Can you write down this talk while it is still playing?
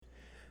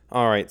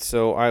All right,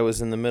 so I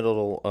was in the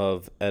middle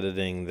of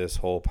editing this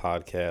whole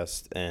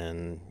podcast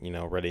and,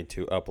 ready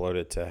to upload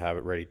it to have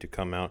it ready to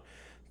come out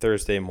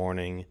Thursday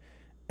morning.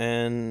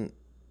 And,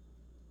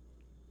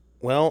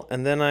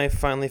 and then I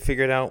finally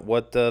figured out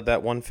what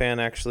that one fan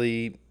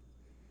actually,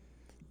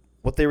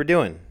 what they were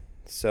doing.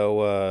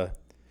 So,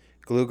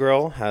 Glue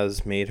Girl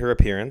has made her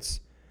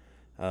appearance.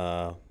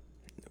 Uh,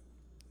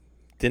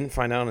 didn't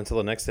find out until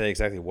the next day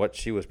exactly what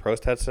she was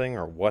protesting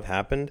or what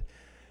happened.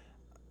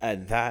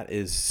 And that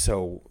is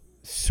so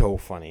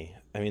funny.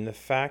 I mean, the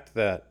fact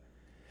that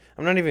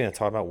I'm not even going to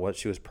talk about what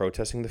she was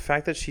protesting. The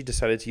fact that she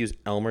decided to use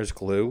Elmer's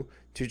glue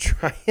to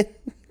try and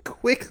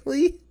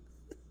quickly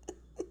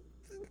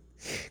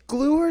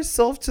glue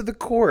herself to the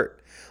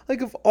court.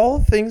 Like, of all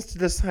things to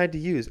decide to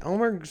use,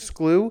 Elmer's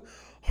glue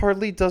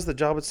hardly does the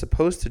job it's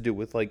supposed to do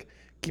with, like,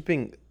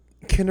 keeping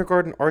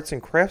kindergarten arts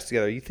and crafts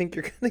together. You think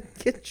you're going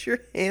to get your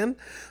hand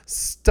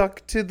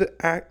stuck to the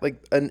act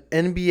like an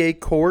NBA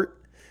court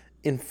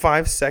in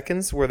 5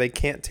 seconds where they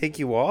can't take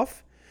you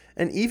off?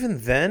 And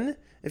even then,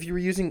 if you were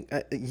using,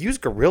 use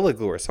Gorilla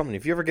Glue or something.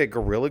 If you ever get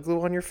Gorilla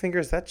Glue on your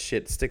fingers, that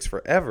shit sticks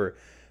forever.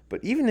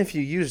 But even if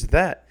you use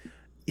that,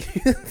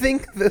 you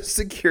think the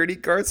security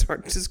guards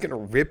aren't just going to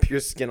rip your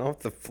skin off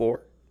the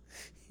floor?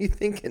 You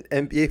think an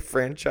NBA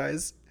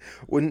franchise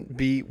wouldn't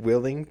be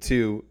willing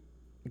to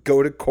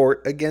go to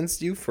court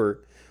against you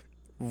for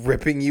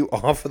ripping you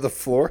off of the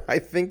floor? I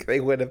think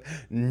they would have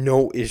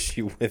no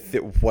issue with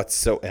it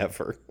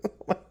whatsoever. Oh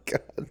my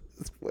God.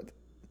 What?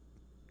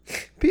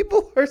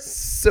 People are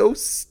so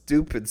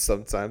stupid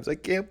sometimes. I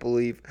can't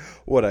believe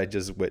what I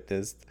just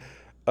witnessed.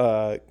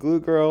 Glue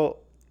Girl,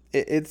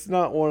 it's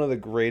not one of the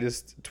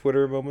greatest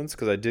Twitter moments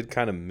because I did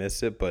kind of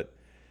miss it, but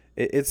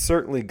it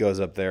certainly goes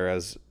up there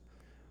as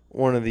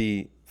one of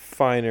the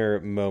finer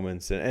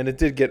moments. And it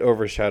did get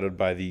overshadowed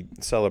by the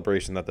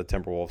celebration that the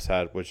Timberwolves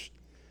had, which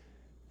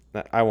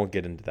I won't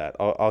get into that.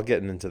 I'll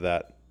get into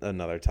that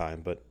another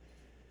time, but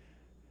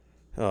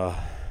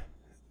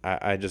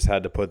I just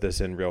had to put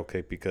this in real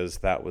quick because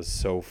that was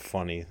so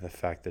funny, the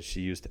fact that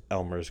she used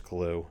Elmer's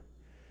glue.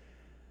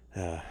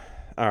 All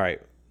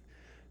right,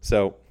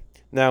 so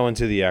now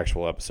into the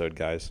actual episode,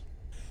 guys.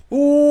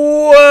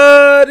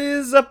 What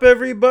is up,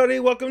 everybody?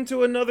 Welcome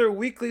to another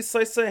weekly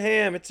Slice of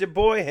Ham. It's your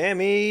boy,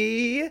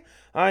 Hammy.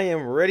 I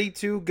am ready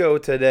to go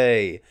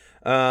today.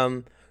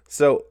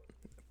 So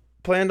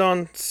planned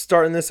on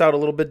starting this out a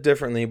little bit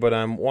differently, but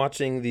I'm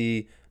watching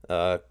the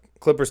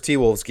Clippers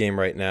T-Wolves game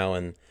right now,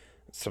 and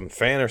some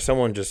fan or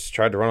someone just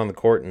tried to run on the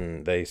court,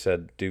 and they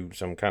said do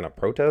some kind of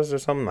protest or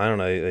something. I don't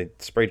know. They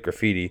sprayed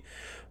graffiti,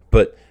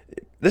 but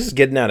this is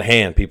getting out of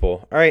hand,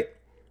 people. All right,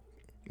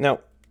 now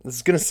this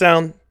is gonna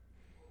sound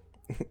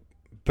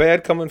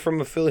bad coming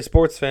from a Philly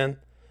sports fan,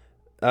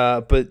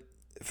 but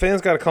fans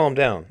got to calm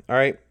down. All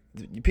right,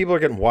 people are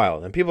getting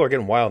wild, and people are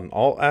getting wild in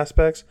all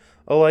aspects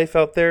of life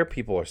out there.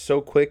 People are so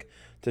quick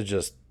to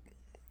just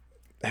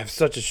have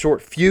such a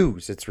short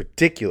fuse. It's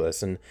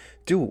ridiculous, and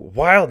do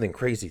wild and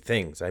crazy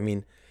things. I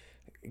mean,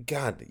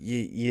 God,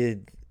 I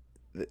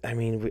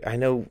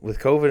know with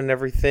COVID and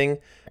everything,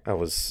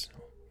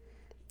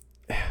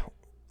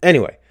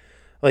 anyway,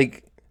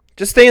 like,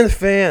 just stay in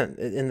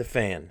the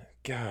fan.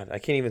 God, I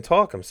can't even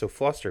talk. I'm so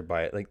flustered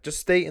by it. Like, just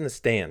stay in the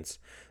stands.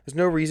 There's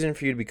no reason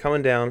for you to be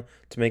coming down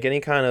to make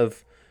any kind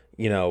of,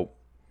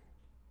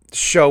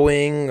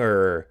 showing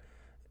or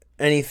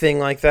anything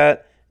like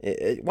that.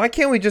 Why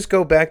can't we just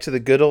go back to the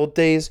good old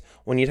days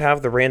when you'd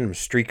have the random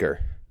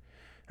streaker?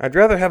 I'd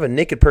rather have a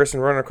naked person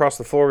run across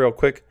the floor real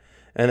quick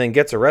and then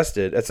gets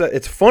arrested.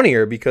 It's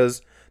funnier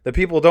because the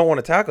people don't want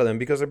to tackle them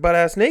because they're butt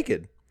ass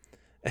naked.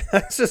 And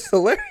that's just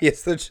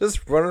hilarious. They're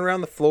just running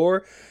around the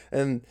floor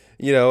and,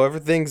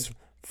 everything's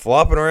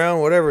flopping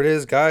around, whatever it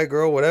is, guy,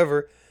 girl,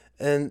 whatever.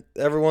 And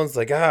everyone's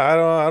like,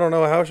 I don't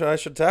know how I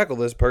should tackle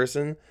this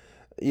person.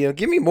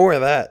 Give me more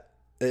of that.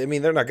 I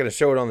mean, they're not going to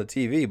show it on the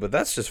TV, but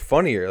that's just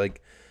funnier.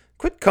 Like,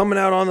 quit coming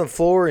out on the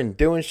floor and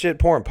doing shit,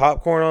 pouring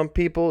popcorn on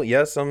people.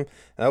 Yes,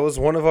 that was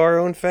one of our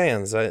own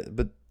fans.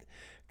 But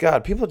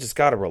God, people just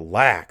got to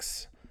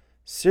relax.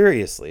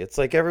 Seriously, it's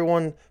like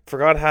everyone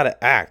forgot how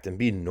to act and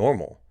be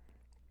normal.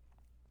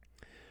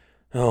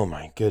 Oh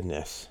my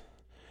goodness.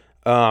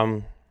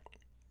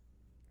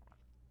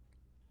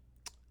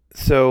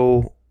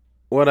 So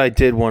what I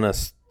did want to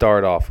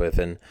start off with,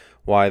 and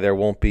why there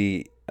won't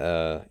be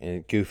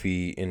a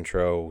goofy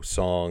intro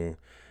song,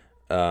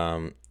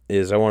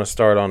 is I want to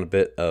start on a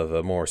bit of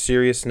a more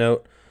serious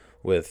note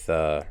with,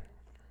 by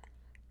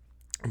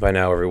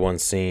now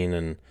everyone's seen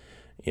and,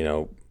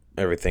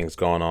 everything's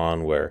gone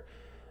on where,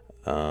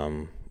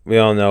 we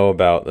all know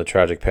about the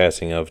tragic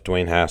passing of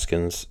Dwayne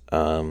Haskins.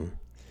 And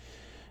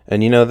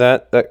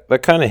that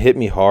kind of hit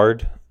me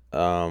hard.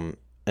 And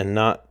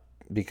not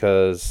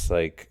because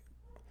I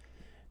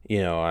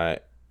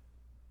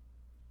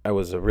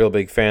was a real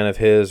big fan of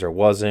his or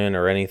wasn't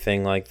or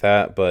anything like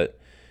that, but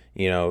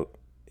I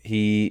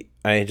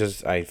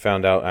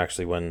found out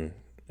actually when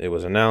it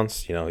was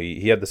announced,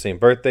 he had the same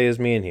birthday as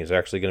me, and he was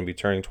actually going to be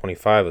turning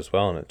 25 as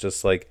well, and it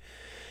just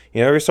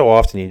every so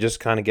often you just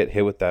kind of get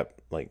hit with that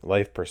like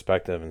life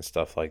perspective and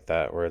stuff like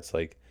that, where it's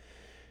like,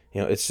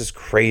 it's just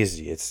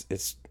crazy.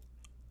 It's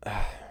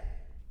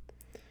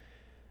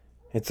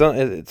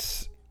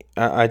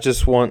I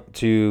just want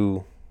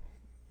to,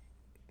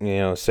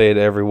 say to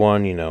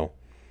everyone,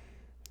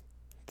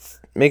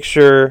 make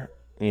sure,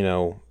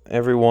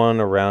 everyone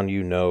around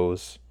you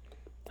knows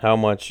how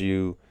much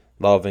you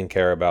love and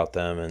care about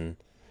them. And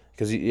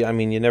because,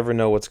 you never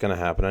know what's going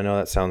to happen. I know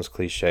that sounds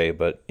cliche,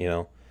 but,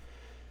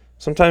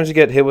 sometimes you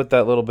get hit with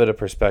that little bit of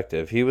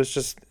perspective. He was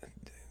just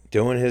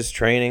doing his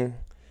training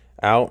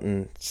out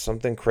and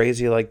something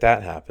crazy like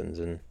that happens.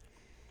 And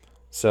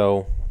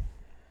so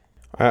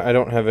I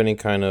don't have any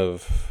kind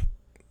of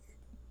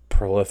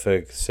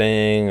prolific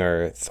saying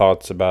or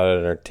thoughts about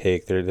it or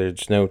take.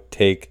 There's no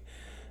take.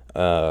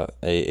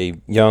 A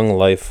young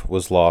life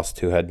was lost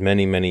who had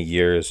many, many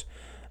years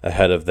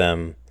ahead of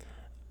them.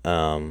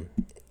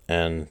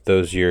 And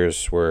those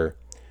years were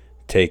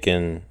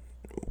taken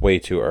way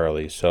too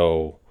early.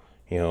 So,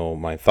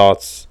 my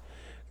thoughts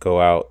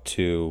go out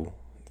to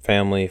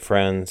family,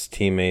 friends,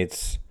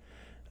 teammates.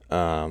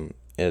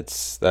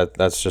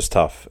 That's just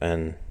tough,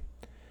 and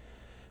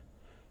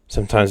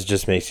sometimes it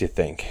just makes you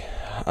think.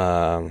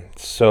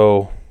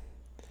 So,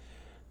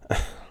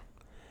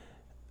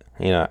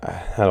 how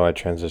do I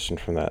transition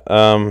from that?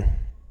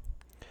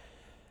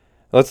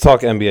 Let's talk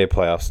NBA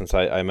playoffs since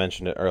I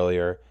mentioned it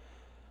earlier.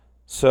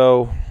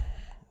 So,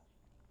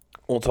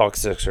 we'll talk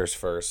Sixers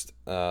first.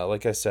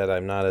 Like I said,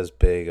 I'm not as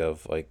big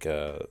of like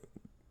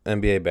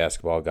NBA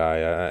basketball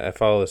guy. I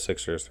follow the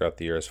Sixers throughout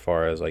the year as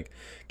far as like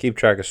keep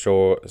track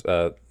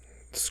of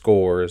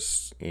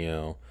scores,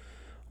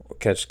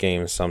 catch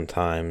games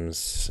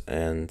sometimes,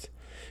 and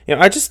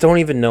I just don't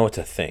even know what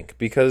to think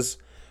because,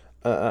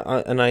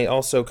 and I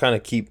also kind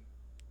of keep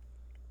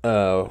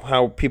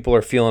how people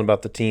are feeling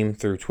about the team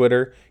through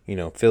Twitter.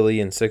 Philly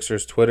and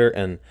Sixers Twitter,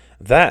 and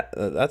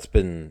that's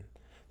been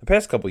the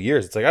past couple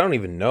years. It's like I don't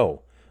even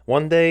know.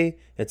 One day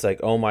it's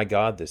like, oh my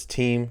God, this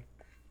team,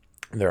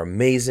 they're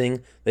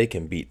amazing. They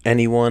can beat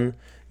anyone.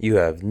 You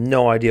have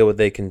no idea what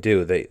they can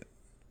do.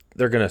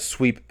 They're gonna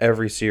sweep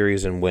every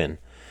series and win.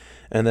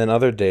 And then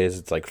other days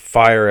it's like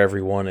fire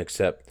everyone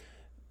except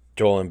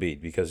Joel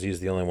Embiid because he's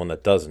the only one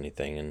that does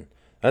anything, and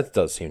that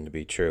does seem to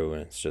be true.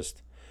 And it's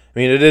just,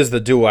 it is the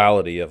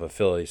duality of a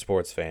Philly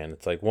sports fan.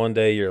 It's like one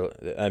day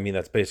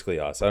that's basically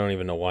us. I don't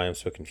even know why I'm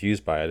so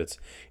confused by it.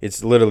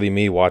 It's literally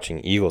me watching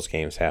Eagles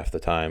games half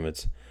the time.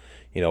 It's,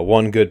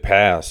 one good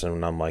pass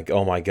and I'm like,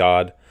 oh my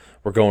God,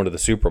 we're going to the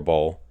Super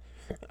Bowl.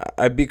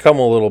 I've become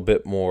a little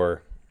bit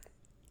more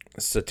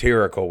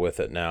satirical with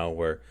it now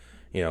where,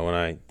 when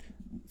I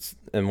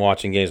am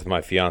watching games with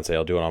my fiance,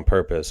 I'll do it on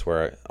purpose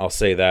where I'll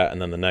say that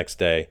and then the next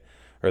day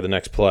or the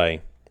next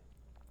play,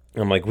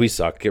 I'm like, we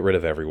suck. Get rid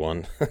of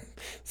everyone.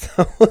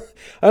 So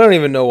I don't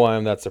even know why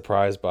I'm that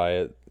surprised by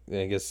it.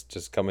 I guess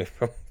just coming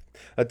from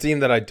a team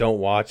that I don't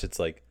watch, it's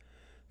like,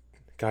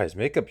 guys,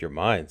 make up your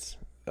minds.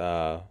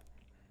 But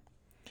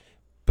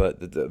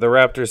the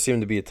Raptors seem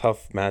to be a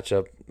tough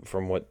matchup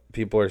from what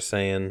people are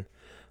saying.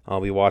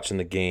 I'll be watching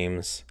the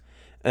games.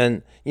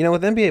 And,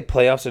 with NBA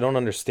playoffs, I don't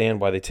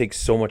understand why they take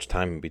so much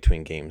time in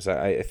between games.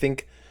 I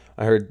think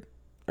I heard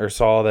or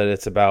saw that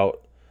it's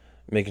about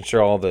making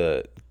sure all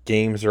the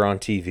games are on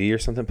TV or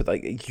something. But,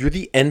 like, you're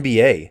the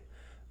NBA.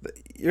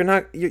 You're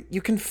not.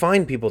 You can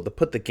find people to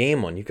put the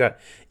game on. You've got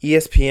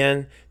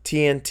ESPN,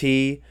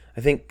 TNT.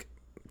 I think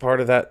part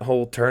of that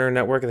whole Turner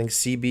network. I think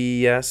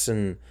CBS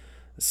and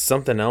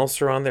something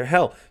else are on there.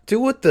 Hell, do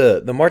what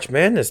the March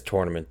Madness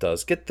tournament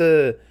does. Get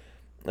the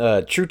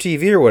True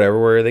TV or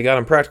whatever, where they got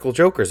Impractical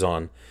Jokers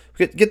on.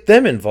 Get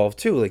them involved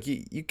too. Like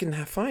you can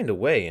find a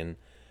way. And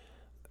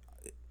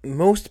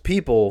most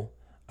people,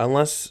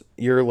 unless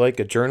you're like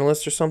a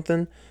journalist or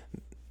something,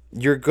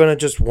 you're gonna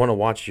just want to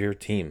watch your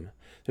team.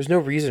 There's no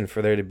reason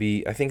for there to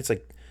be. I think it's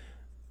like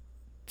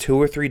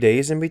 2 or 3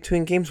 days in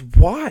between games.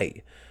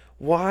 Why?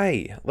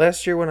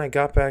 Last year when I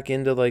got back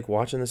into like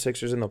watching the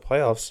Sixers in the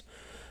playoffs,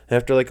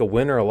 after like a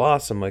win or a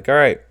loss, I'm like, all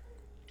right,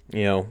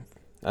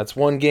 that's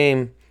one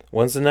game.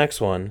 When's the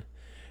next one?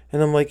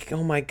 And I'm like,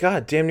 oh my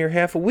God, damn near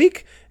half a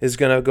week is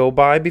going to go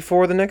by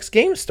before the next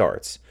game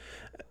starts.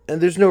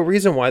 And there's no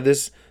reason why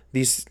these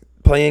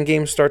play-in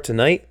games start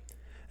tonight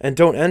and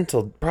don't end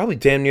till probably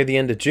damn near the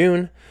end of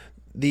June.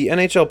 The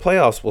NHL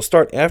playoffs will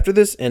start after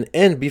this and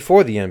end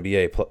before the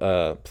NBA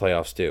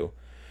playoffs do.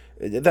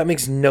 That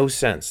makes no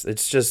sense.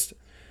 It's just,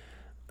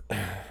 and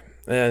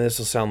this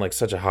will sound like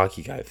such a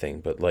hockey guy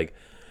thing, but like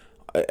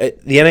the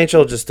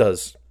NHL just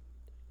does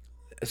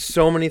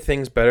so many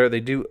things better. They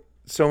do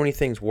so many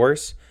things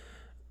worse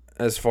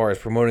as far as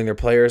promoting their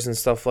players and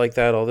stuff like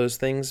that, all those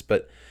things,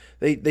 but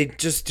they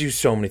just do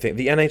so many things.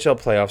 The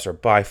NHL playoffs are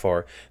by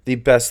far the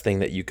best thing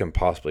that you can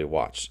possibly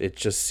watch. It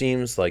just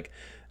seems like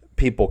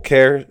people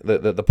care,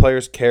 the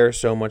players care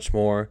so much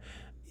more.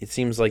 It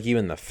seems like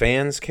even the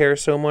fans care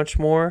so much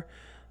more,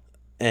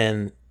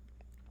 and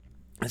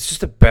it's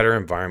just a better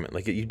environment.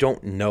 Like, you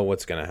don't know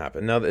what's going to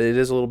happen. Now, it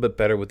is a little bit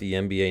better with the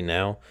NBA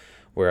now,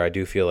 where I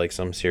do feel like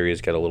some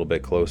series get a little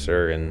bit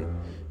closer, and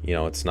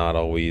it's not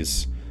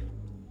always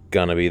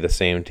gonna be the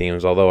same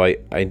teams. Although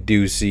I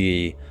do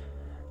see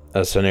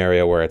a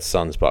scenario where it's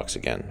Suns Bucks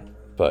again.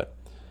 But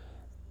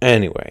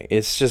anyway,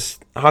 it's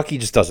just hockey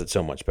just does it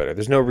so much better.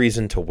 There's no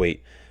reason to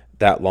wait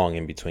that long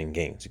in between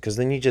games, because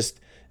then you just,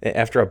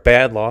 after a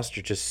bad loss,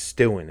 you're just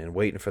stewing and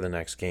waiting for the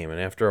next game.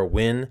 And after a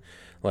win,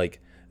 like,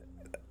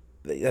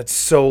 that's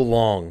so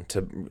long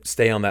to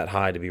stay on that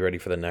high to be ready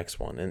for the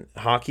next one. And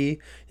hockey,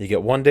 you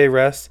get 1 day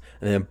rest,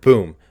 and then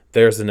boom,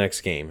 there's the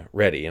next game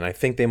ready. And I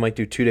think they might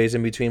do 2 days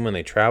in between when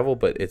they travel,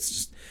 but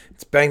it's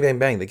bang, bang,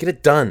 bang. They get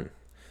it done.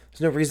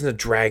 There's no reason to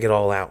drag it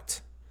all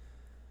out.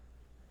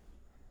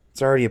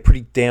 It's already a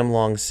pretty damn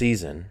long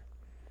season.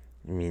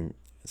 I mean,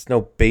 it's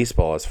no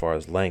baseball as far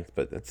as length,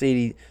 but it's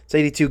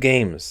 82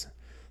 games.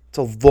 It's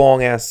a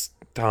long ass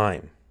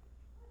time.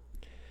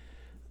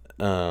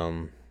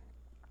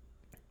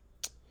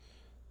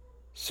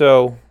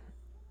 So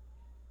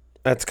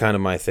that's kind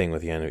of my thing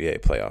with the NBA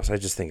playoffs. I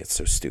just think it's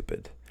so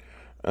stupid.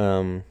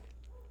 So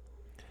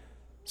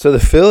the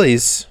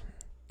Phillies,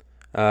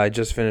 I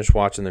just finished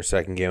watching their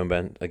second game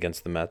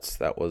against the Mets.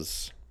 That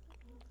was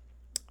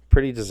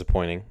pretty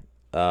disappointing,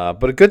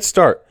 but a good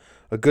start.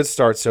 A good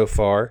start so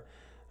far.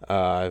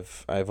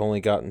 I've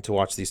only gotten to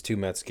watch these two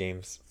Mets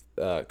games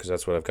because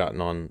that's what I've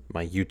gotten on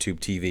my YouTube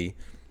TV.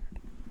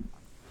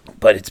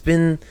 But it's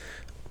been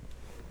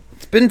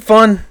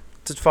fun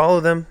to follow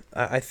them.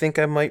 I think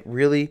I might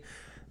really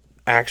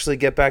actually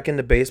get back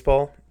into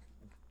baseball.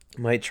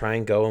 Might try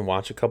and go and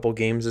watch a couple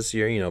games this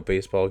year.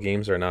 Baseball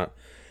games are not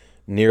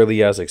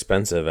nearly as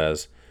expensive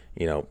as,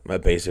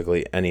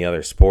 basically any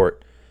other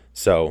sport.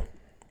 So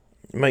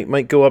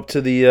might go up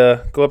to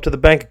the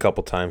bank a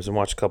couple times and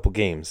watch a couple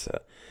games.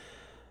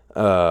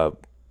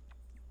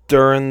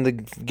 During the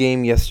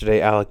game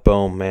yesterday, Alec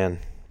Boehm, man,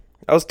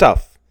 that was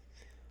tough.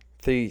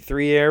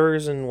 Three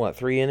errors in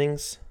 3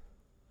 innings.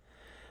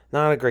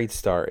 Not a great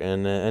start.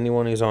 And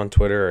anyone who's on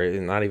Twitter, or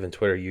not even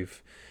Twitter,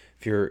 if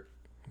you're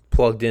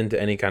plugged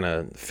into any kind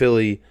of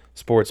Philly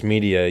sports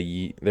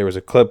media, there was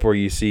a clip where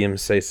you see him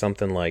say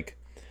something like,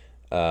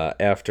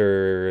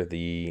 after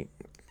the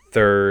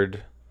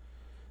third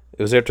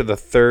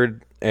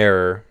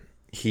error,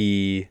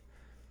 he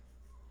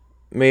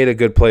made a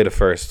good play to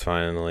first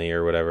finally,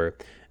 or whatever.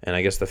 And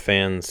I guess the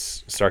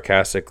fans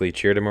sarcastically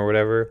cheered him or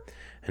whatever.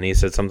 And he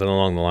said something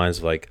along the lines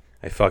of like,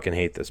 I fucking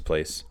hate this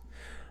place.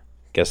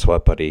 Guess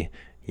what, buddy?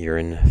 You're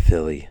in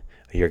Philly.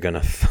 You're going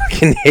to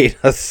fucking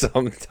hate us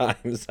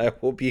sometimes. I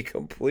will be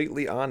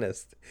completely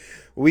honest.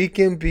 We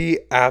can be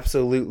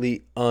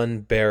absolutely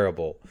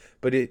unbearable.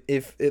 But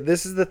if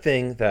this is the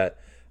thing that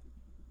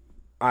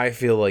I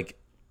feel like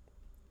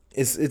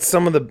it's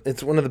one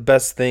of the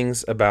best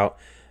things about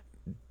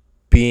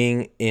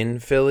being in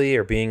Philly,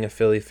 or being a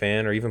Philly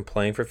fan, or even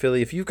playing for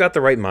Philly. If you've got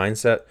the right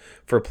mindset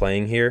for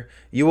playing here,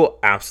 you will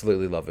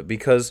absolutely love it,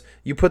 because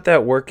you put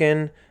that work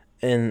in,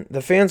 and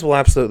the fans will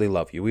absolutely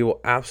love you. We will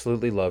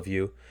absolutely love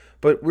you.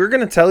 But we're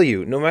going to tell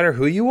you, no matter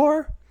who you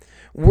are,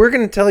 we're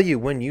going to tell you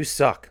when you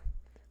suck.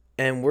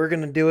 And we're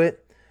going to do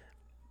it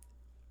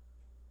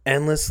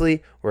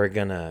endlessly. We're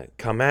going to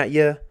come at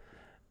you.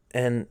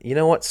 And you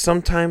know what?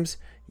 Sometimes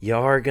you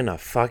are going to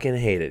fucking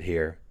hate it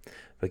here.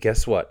 But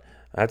guess what?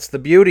 That's the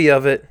beauty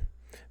of it.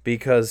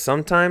 Because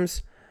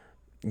sometimes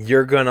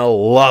you're going to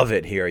love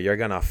it here. You're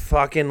going to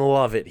fucking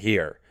love it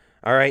here.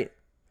 All right?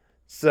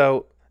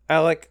 So,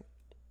 Alec,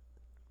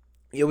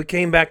 we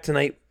came back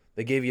tonight.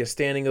 They gave you a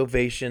standing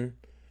ovation.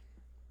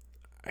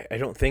 I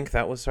don't think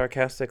that was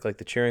sarcastic like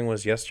the cheering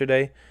was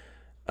yesterday.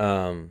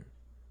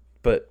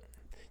 But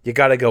you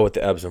got to go with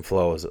the ebbs and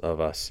flows of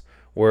us.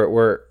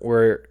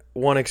 We're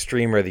one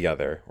extreme or the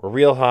other. We're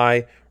real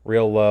high,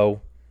 real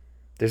low.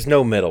 There's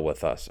no middle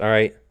with us, all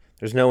right?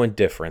 There's no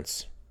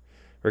indifference.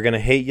 We're going to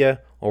hate you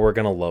or we're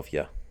going to love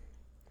you.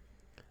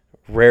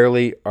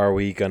 Rarely are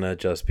we going to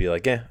just be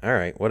like, all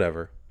right,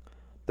 whatever.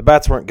 The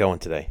bats weren't going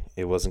today.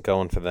 It wasn't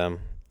going for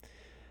them.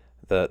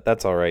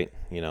 That's all right,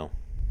 That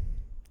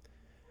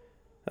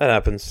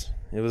happens.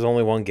 It was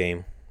only one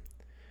game.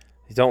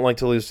 You don't like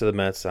to lose to the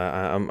Mets.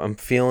 I'm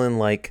feeling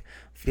like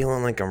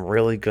I'm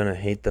really gonna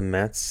hate the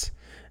Mets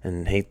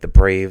and hate the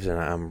Braves, and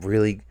I'm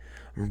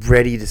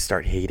ready to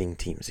start hating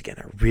teams again.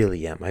 I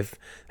really am.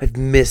 I've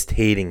missed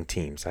hating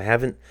teams. I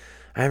haven't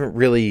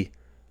really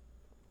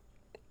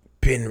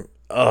been.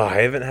 I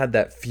haven't had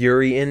that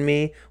fury in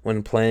me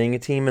when playing a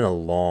team in a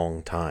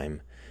long time.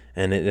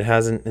 And it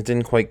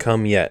didn't quite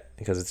come yet,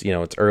 because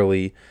it's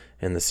early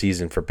in the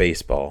season for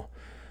baseball.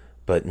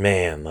 But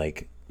man,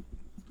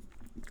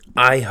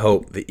 I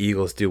hope the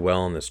Eagles do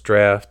well in this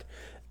draft,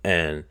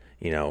 and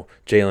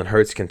Jalen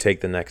Hurts can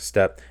take the next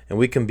step, and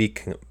we can be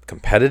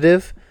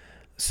competitive.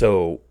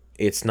 So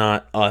it's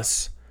not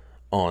us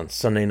on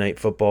Sunday Night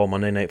Football,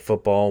 Monday Night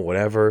Football,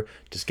 whatever,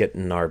 just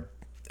getting our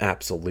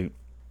absolute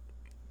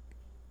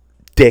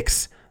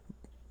dicks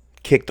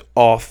kicked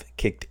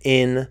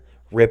in,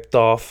 ripped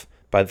off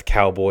by the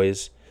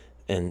Cowboys,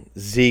 and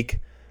Zeke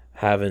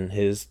having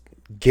his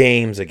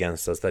games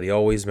against us that he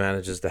always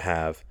manages to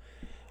have.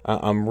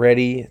 I'm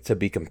ready to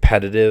be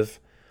competitive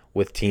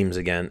with teams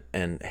again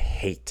and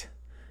hate.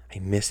 I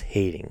miss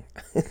hating.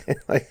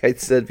 Like I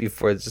said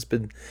before, it's just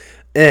been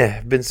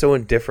so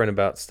indifferent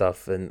about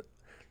stuff, and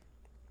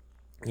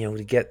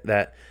to get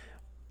that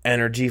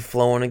energy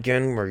flowing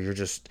again, where you're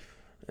just,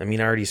 I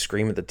already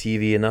scream at the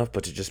TV enough,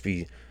 but to just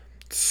be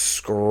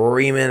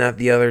screaming at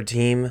the other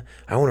team,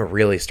 I want to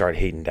really start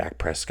hating Dak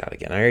Prescott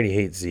again. I already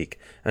hate Zeke.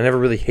 I never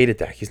really hated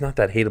Dak. He's not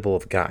that hateable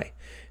of a guy.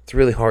 It's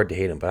really hard to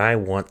hate him, but I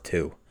want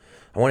to.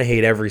 I want to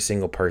hate every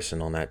single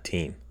person on that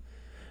team.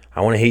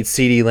 I want to hate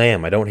CeeDee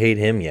Lamb. I don't hate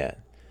him yet.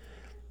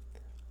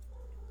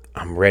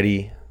 I'm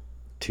ready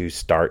to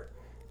start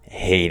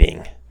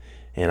hating,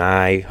 and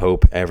I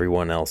hope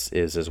everyone else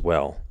is as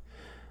well.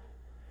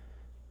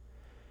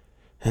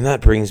 And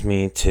that brings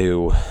me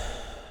to,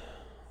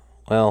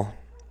 well,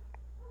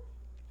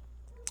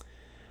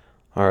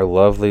 our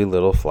lovely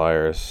little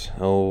Flyers.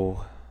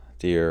 Oh,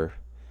 dear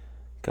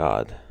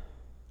God.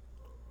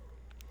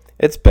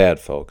 It's bad,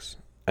 folks.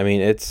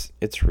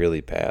 It's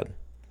really bad.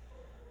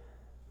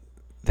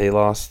 They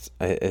lost,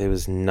 it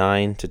was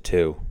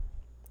 9-2.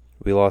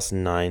 We lost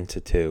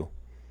 9-2 to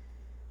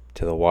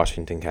the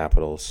Washington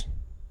Capitals.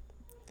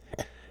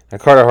 Now,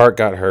 Carter Hart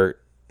got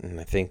hurt, and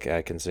I think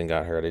Atkinson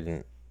got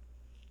hurt.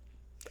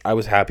 I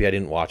was happy I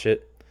didn't watch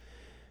it.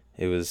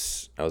 I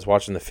was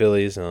watching the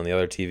Phillies, and on the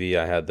other TV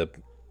I had the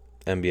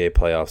NBA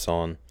playoffs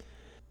on,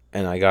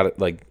 and I got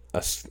it I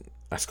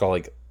saw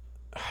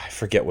I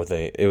forget what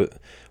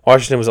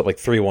Washington was up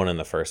 3-1 in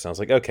the first, and I was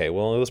like, okay,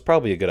 well, it was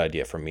probably a good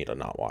idea for me to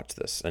not watch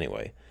this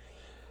anyway.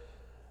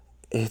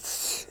 I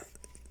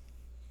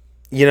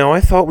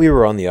thought we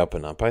were on the up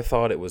and up. I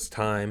thought it was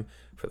time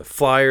for the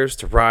Flyers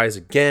to rise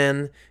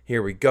again.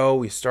 Here we go.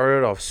 We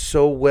started off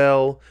so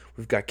well.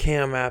 We've got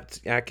Cam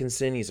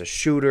Atkinson. He's a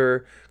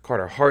shooter.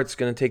 Carter Hart's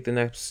going to take the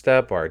next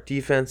step. Our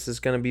defense is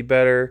going to be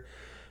better.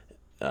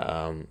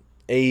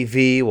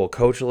 AV will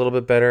coach a little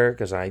bit better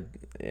because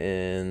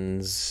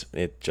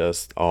it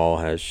just all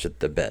has shit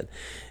the bed.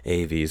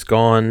 AV's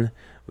gone.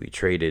 We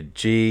traded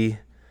G.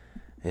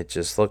 It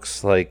just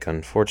looks like,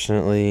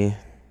 unfortunately,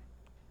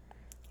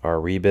 our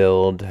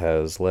rebuild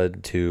has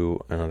led to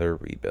another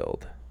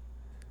rebuild,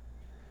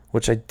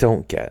 which I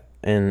don't get.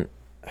 And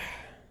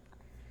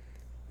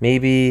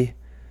maybe,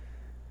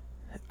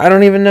 I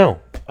don't even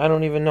know.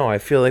 I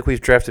feel like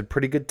we've drafted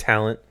pretty good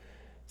talent.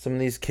 Some of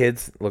these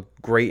kids look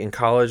great in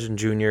college and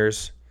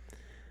juniors.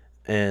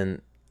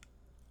 And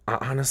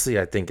honestly,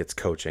 I think it's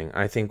coaching.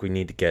 I think we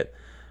need to get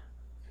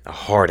a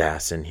hard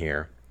ass in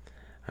here.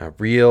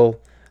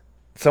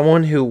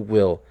 Someone who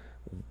will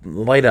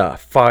light a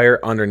fire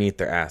underneath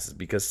their asses.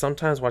 Because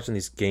sometimes watching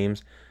these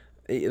games,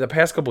 the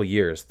past couple of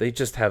years, they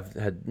just have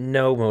had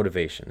no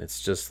motivation.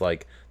 It's just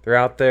like they're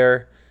out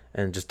there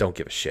and just don't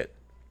give a shit.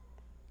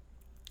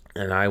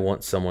 And I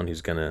want someone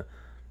who's going to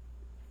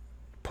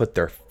put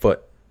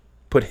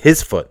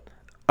his foot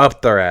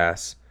up their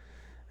ass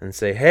and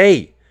say,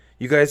 hey,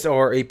 you guys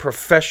are a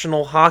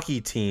professional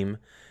hockey team.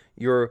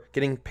 You're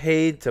getting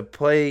paid to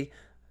play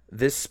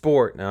this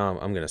sport. Now,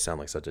 I'm going to sound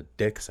like such a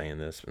dick saying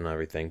this and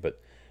everything,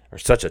 or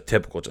such a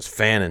typical just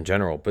fan in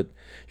general, but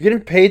you're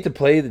getting paid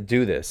to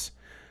do this.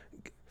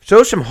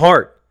 Show some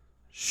heart.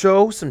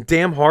 Show some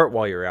damn heart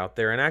while you're out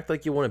there and act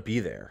like you want to be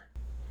there.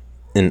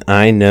 And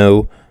I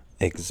know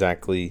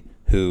exactly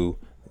who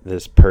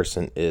this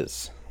person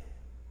is.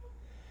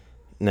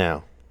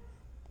 Now,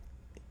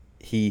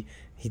 he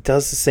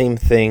does the same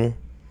thing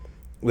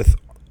with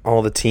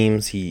all the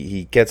teams.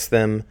 He gets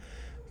them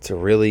to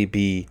really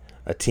be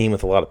a team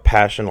with a lot of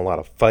passion, a lot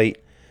of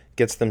fight.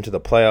 Gets them to the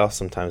playoffs.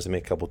 Sometimes they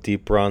make a couple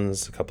deep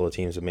runs. A couple of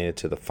teams have made it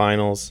to the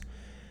finals.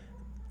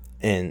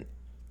 And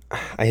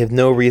I have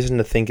no reason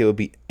to think it would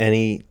be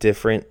any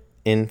different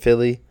in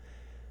Philly.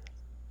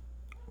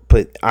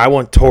 But I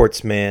want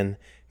Torts, man.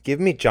 Give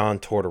me John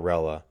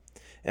Tortorella.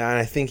 And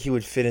I think he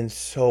would fit in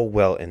so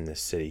well in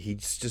this city.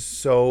 He's just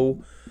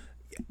so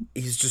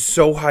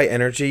high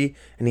energy,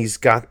 and he's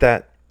got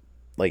that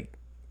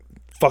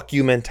fuck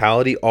you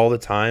mentality all the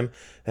time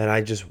that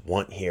I just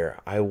want here.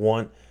 I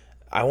want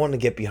to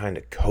get behind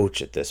a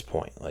coach at this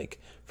point.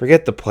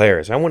 Forget the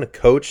players. I want a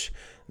coach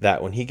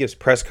that when he gives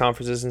press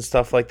conferences and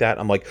stuff like that,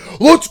 I'm like,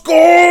 let's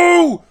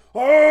go!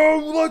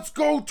 Oh, let's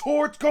go,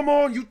 Torts. Come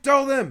on, you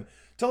tell them.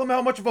 Tell them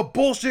how much of a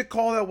bullshit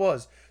call that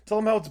was. Tell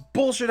them how it's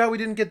bullshit how we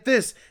didn't get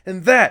this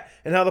and that,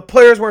 and how the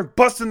players weren't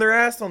busting their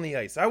ass on the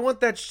ice. I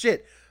want that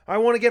shit. I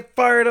want to get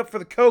fired up for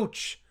the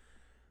coach.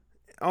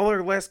 All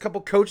our last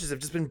couple coaches have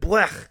just been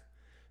blech.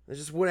 They're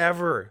just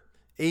whatever.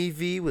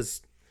 AV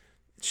was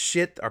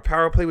shit. Our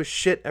power play was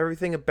shit.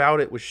 Everything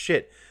about it was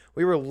shit.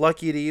 We were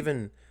lucky to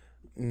even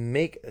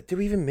did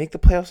we even make the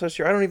playoffs last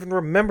year? I don't even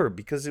remember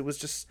because it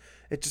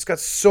just got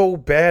so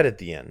bad at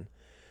the end.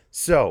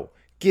 So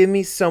give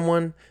me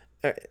someone.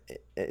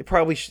 It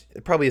probably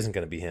isn't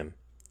going to be him.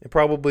 It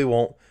probably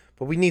won't.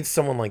 But we need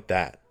someone like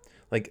that.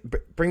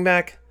 Bring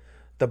back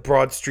the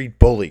Broad Street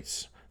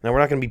Bullies. Now, we're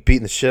not going to be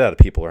beating the shit out of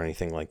people or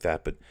anything like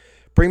that, but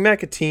bring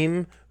back a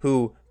team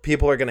who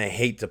people are going to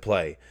hate to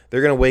play.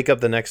 They're going to wake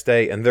up the next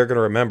day and they're going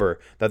to remember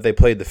that they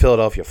played the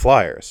Philadelphia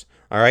Flyers.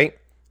 All right?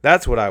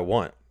 That's what I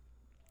want.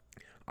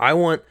 I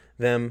want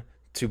them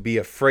to be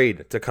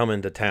afraid to come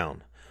into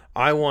town.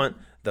 I want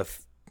the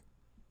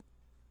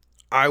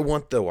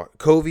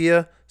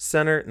Wachovia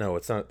Center. No,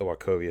 it's not the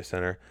Wachovia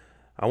Center.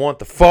 I want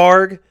the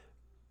Farg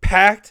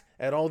packed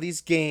at all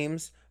these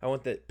games. I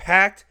want that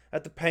packed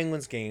at the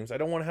Penguins games. I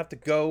don't want to have to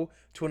go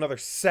to another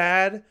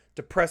sad,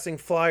 depressing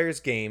Flyers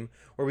game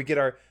where we get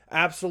our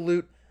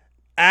absolute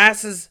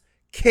asses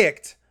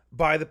kicked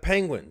by the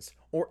Penguins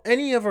or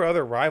any of our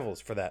other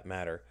rivals for that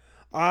matter.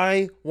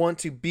 I want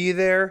to be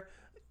there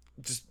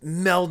just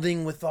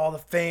melding with all the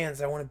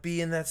fans. I want to be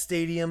in that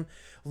stadium,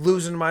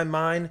 losing my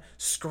mind,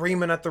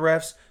 screaming at the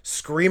refs,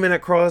 screaming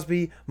at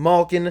Crosby,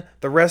 Malkin,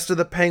 the rest of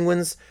the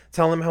Penguins,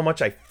 telling them how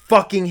much I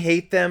fucking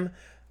hate them.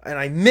 And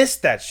I miss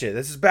that shit.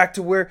 This is back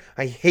to where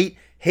I hate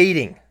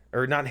hating.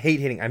 Or not hate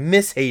hating. I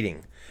miss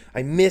hating.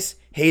 I miss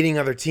hating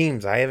other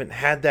teams. I haven't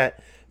had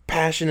that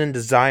passion and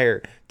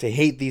desire to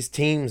hate these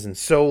teams in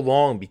so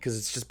long because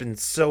it's just been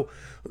so,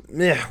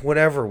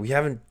 whatever. We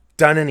haven't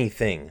done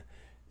anything.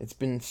 It's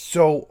been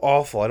so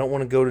awful. I don't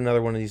want to go to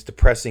another one of these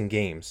depressing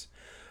games.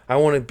 I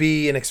want to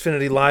be in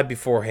Xfinity Live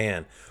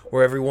beforehand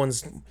where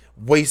everyone's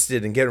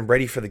wasted and getting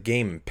ready for the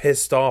game and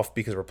pissed off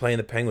because we're playing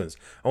the Penguins.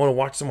 I want to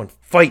watch someone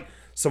fight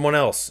someone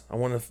else. I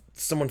want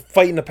someone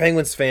fighting a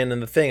Penguins fan in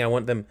the thing. I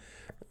want them...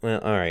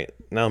 Well, all right.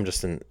 Now I'm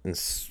just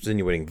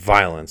insinuating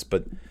violence,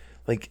 but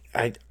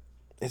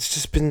it's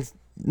just been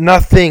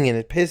nothing, and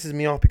it pisses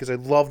me off because I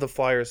love the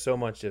Flyers so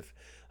much.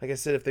 Like I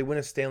said, if they win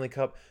a Stanley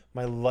Cup,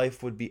 my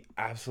life would be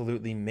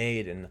absolutely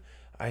made, and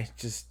I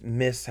just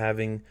miss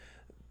having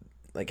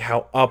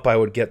how up I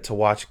would get to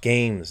watch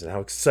games and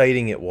how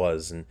exciting it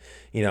was, and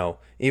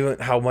even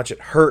how much it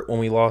hurt when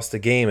we lost the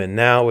game. And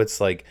now it's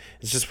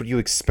just what you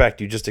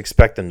expect. You just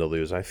expect them to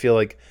lose. I feel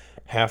like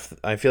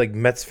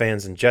Mets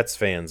fans and Jets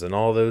fans and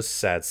all those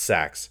sad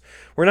sacks.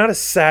 We're not a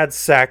sad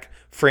sack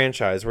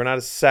franchise. We're not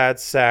a sad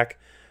sack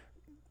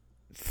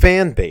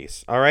fan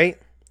base. All right.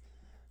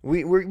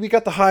 We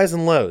got the highs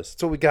and lows.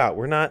 That's what we got.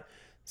 We're not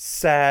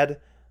sad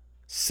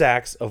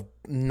sacks of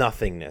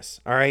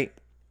nothingness. All right.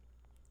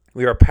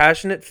 We are a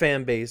passionate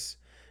fan base,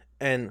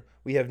 and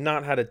we have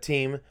not had a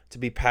team to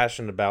be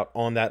passionate about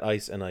on that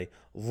ice in a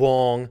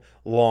long,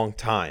 long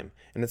time.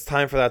 And it's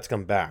time for that to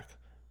come back.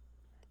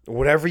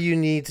 Whatever you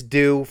need to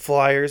do,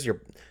 Flyers,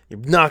 you're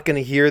not going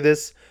to hear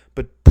this,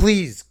 but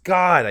please,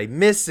 God, I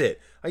miss it.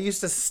 I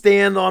used to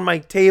stand on my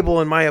table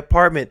in my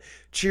apartment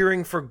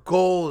cheering for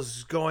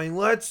goals, going,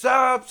 let's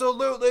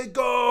absolutely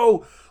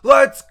go!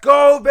 Let's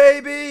go,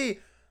 baby!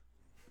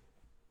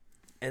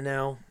 And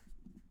now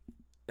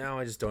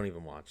I just don't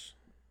even watch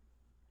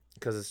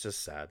because it's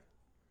just sad.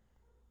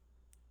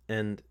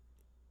 And,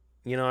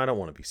 I don't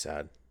want to be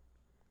sad.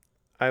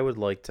 I would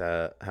like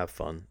to have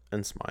fun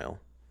and smile.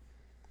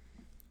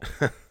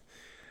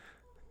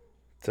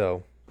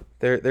 So,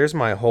 there's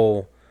my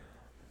whole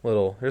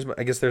little, there's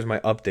my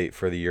update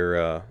for the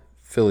year,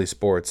 Philly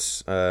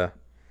sports. A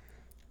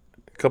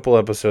couple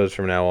episodes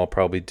from now, I'll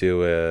probably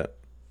do a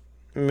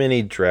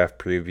mini draft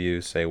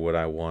preview, say what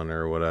I want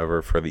or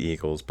whatever for the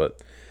Eagles,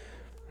 but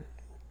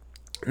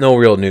no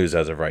real news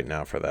as of right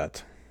now for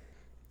that.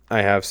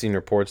 I have seen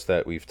reports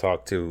that we've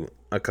talked to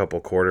a couple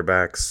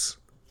quarterbacks.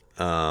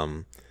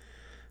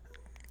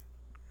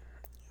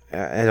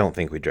 I don't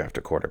think we draft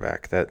a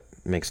quarterback. That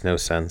makes no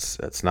sense.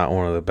 That's not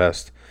one of the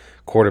best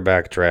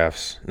quarterback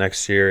drafts.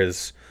 Next year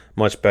is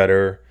much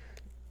better.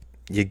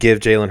 You give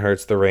Jalen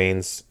Hurts the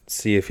reins,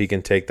 see if he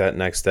can take that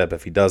next step.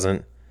 If he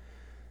doesn't,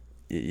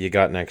 you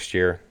got next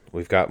year.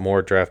 We've got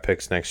more draft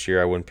picks next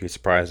year. I wouldn't be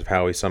surprised if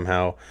Howie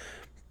somehow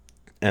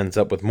ends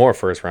up with more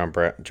first-round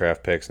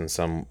draft picks in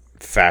some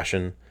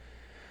fashion.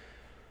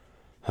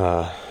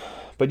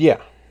 But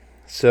yeah,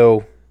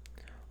 so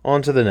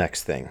on to the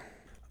next thing.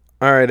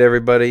 All right,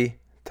 everybody,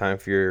 time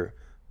for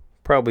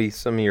probably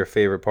some of your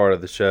favorite part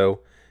of the show.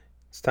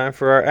 It's time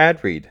for our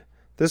ad read.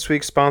 This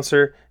week's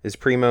sponsor is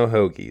Primo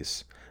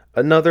Hoagies,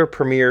 another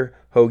premier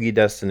hoagie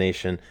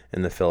destination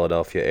in the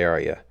Philadelphia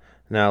area.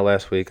 Now,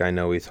 last week, I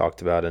know we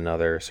talked about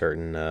another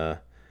certain... I'm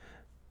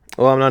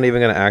not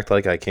even going to act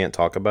like I can't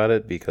talk about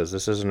it because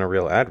this isn't a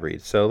real ad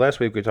read. So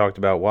last week, we talked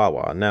about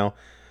Wawa. Now,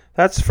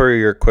 that's for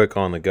your quick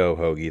on-the-go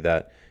hoagie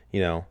that,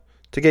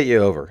 to get you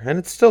over. And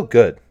it's still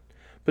good.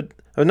 But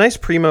a nice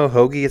Primo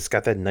hoagie, it's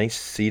got that nice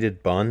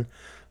seeded bun.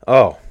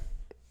 Oh,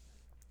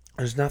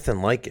 there's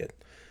nothing like it.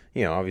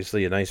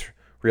 Obviously a nice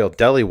real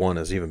deli one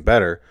is even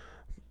better.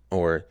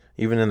 Or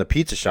even in the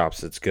pizza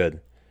shops, it's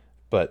good.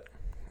 But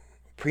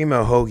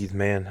Primo hoagies,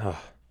 man. Oh.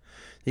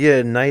 You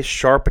get a nice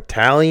sharp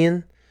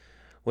Italian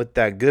with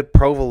that good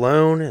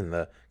provolone and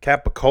the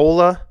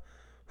capicola.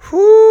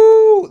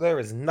 Whoo! There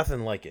is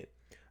nothing like it.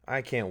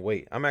 I can't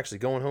wait. I'm actually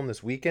going home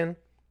this weekend.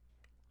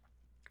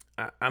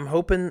 I'm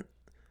hoping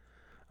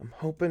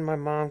my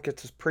mom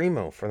gets us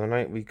Primo for the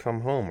night we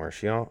come home,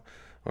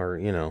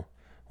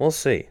 we'll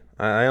see.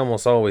 I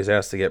almost always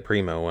ask to get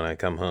Primo when I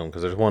come home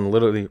because there's one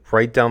literally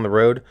right down the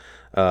road.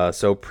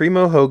 So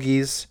Primo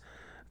Hoagies,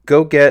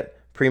 go get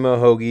Primo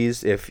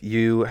Hoagies. If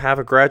you have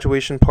a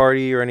graduation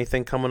party or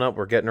anything coming up,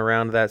 we're getting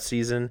around to that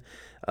season.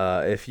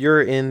 If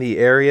you're in the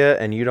area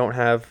and you don't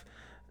have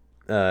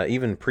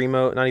even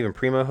primo, not even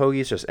primo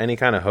hoagies, just any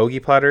kind of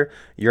hoagie platter,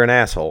 you're an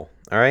asshole.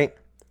 All right.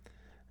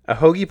 A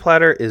hoagie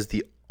platter is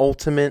the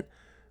ultimate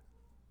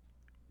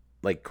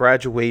like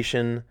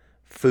graduation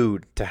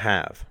food to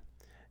have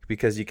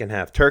because you can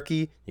have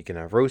turkey, you can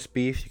have roast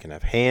beef, you can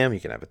have ham, you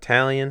can have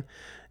Italian,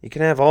 you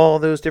can have all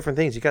those different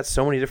things. You got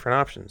so many different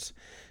options.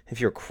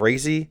 If you're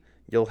crazy,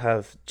 you'll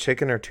have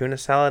chicken or tuna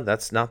salad.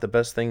 That's not the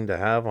best thing to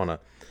have on a,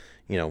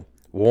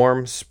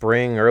 warm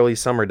spring, early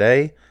summer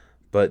day.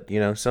 But,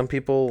 some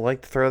people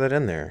like to throw that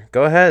in there.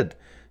 Go ahead.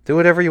 Do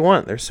whatever you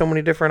want. There's so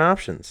many different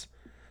options.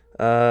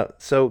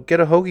 So get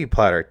a hoagie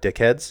platter,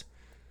 dickheads.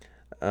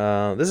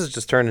 This has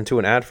just turned into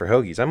an ad for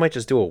hoagies. I might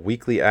just do a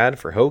weekly ad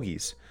for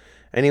hoagies.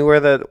 Anywhere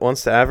that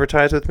wants to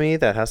advertise with me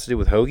that has to do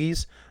with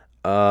hoagies,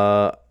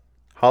 holla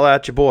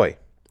at your boy.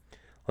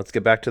 Let's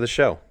get back to the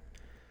show.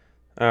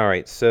 All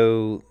right,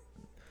 so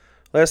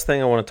last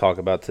thing I want to talk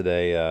about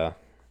today, I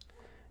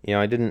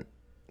didn't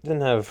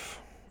have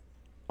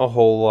a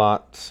whole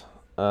lot,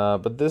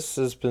 but this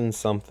has been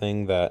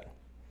something that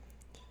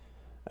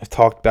I've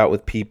talked about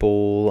with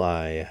people.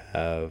 I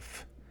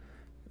have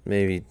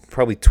maybe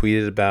probably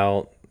tweeted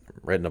about,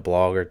 written a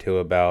blog or two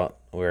about,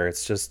 where I'm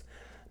just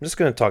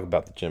going to talk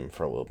about the gym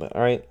for a little bit,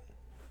 all right?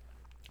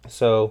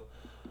 So,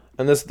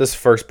 and this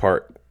first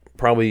part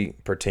probably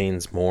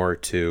pertains more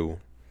to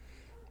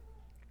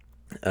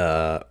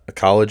a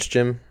college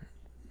gym,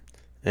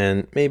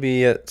 and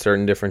maybe at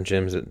certain different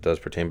gyms it does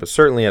pertain, but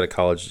certainly at a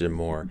college gym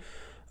more.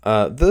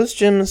 Those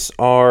gyms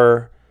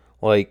are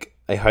like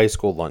a high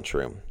school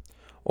lunchroom.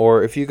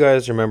 Or if you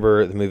guys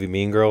remember the movie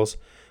Mean Girls,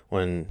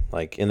 when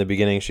like in the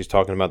beginning she's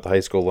talking about the high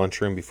school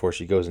lunchroom before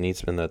she goes and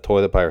eats in the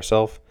toilet by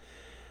herself.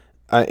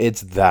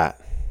 It's that.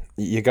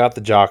 You got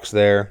the jocks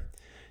there.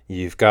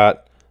 You've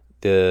got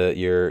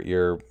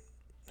your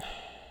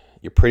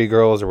pretty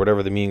girls or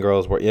whatever the mean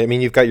girls were. I mean,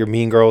 you've got your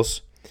mean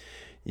girls.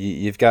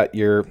 You've got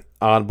your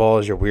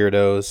oddballs, your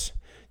weirdos.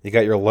 You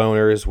got your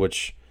loners,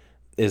 which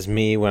is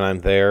me when I'm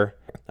there.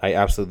 I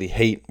absolutely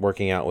hate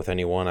working out with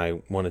anyone.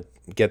 I want to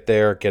get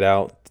there, get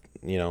out.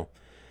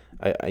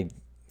 I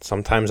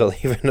sometimes I'll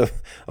even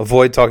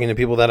avoid talking to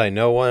people that I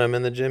know when I'm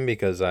in the gym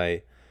because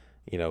like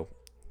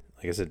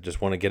I said,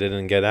 just want to get in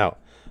and get out.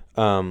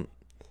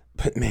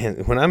 But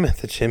man, when I'm at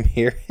the gym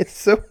here, it's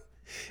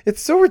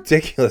so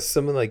ridiculous.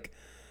 Some of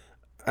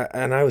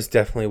and I was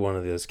definitely one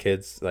of those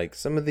kids. Like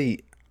some of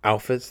the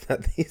outfits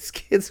that these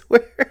kids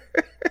wear,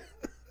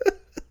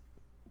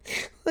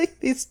 like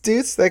these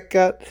dudes that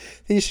got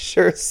these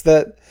shirts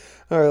that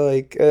are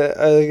like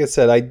I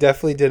said, I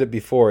definitely did it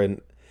before,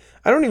 and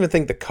I don't even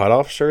think the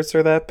cutoff shirts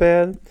are that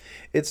bad.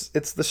 It's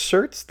the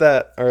shirts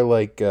that are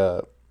like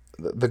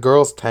the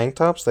girls' tank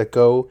tops that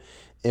go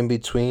in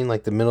between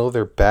like the middle of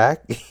their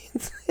back.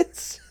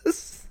 It's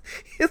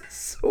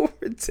so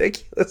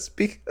ridiculous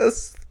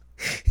because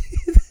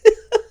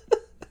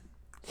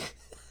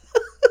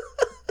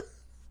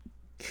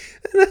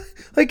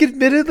like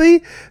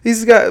admittedly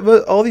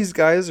all these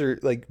guys are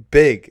like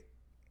big,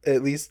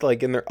 at least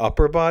like in their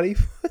upper body.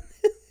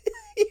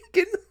 You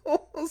can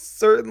almost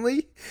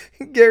certainly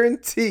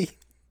guarantee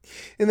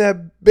in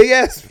that big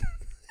ass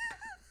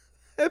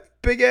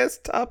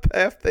top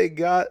half they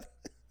got,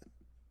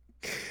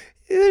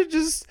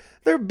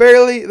 their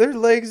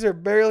legs are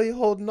barely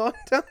holding on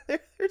down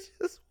there. They're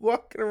just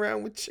walking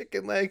around with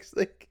chicken legs.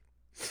 Like,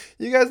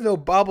 you guys know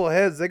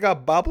bobbleheads, they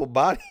got bobble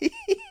body.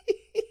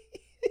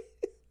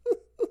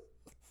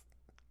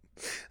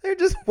 They're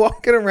just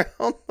walking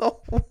around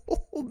all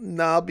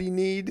knobby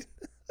kneed.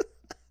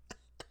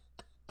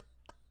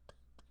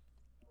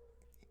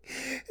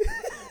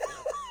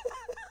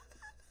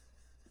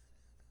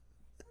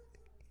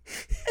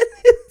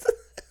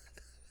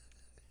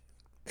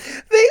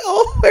 They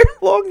all wear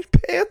long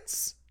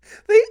pants.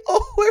 They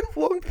all wear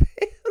long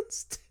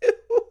pants too.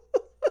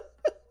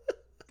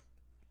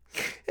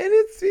 And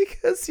it's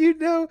because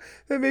that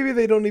maybe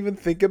they don't even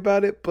think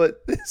about it,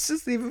 but it's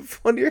just even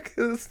funnier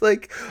because it's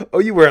like, oh,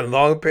 you wearing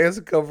long pants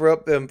to cover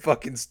up them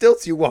fucking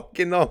stilts you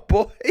walking on,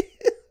 boy.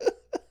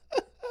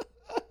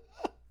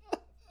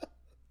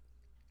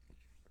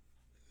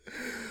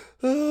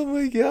 Oh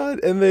my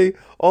god. And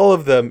all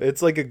of them,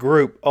 it's like a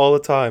group all the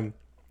time.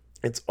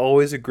 It's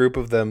always a group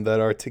of them that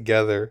are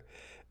together,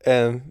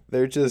 and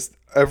they're just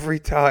every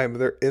time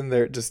they're in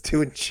there just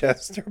doing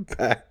chest or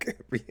back.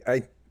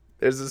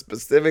 There's a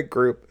specific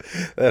group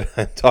that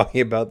I'm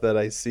talking about that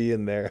I see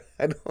in there.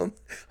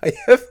 I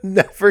have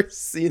never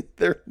seen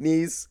their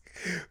knees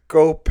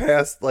go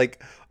past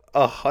like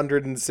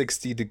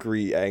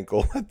 160-degree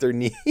angle at their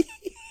knee.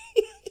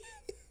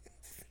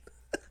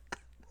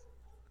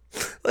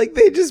 Like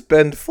they just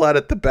bend flat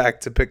at the back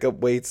to pick up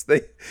weights.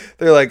 They're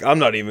like, I'm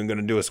not even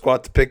gonna do a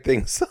squat to pick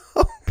things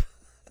up.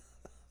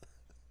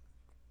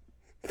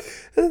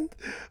 And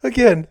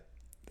again,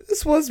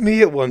 this was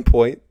me at one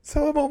point,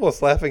 so I'm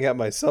almost laughing at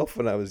myself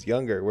when I was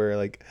younger. Where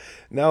like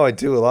now I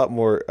do a lot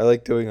more. I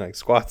like doing like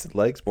squats and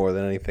legs more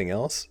than anything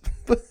else.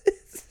 But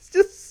it's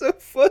just so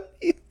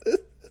funny.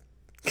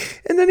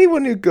 And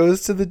anyone who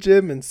goes to the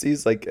gym and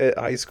sees like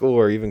high school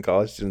or even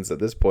college students at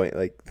this point,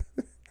 like,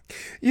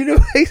 you know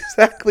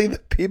exactly the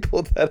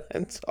people that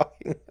I'm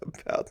talking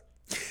about.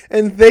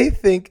 And they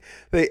think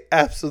they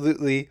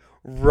absolutely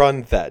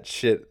run that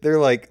shit. They're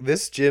like,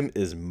 this gym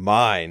is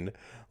mine.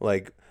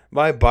 Like,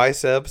 my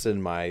biceps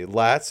and my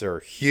lats are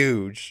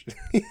huge.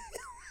 A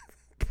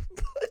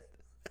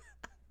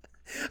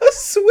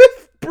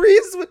swift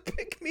breeze would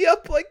pick me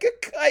up like a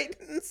kite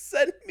and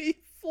send me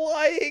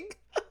flying.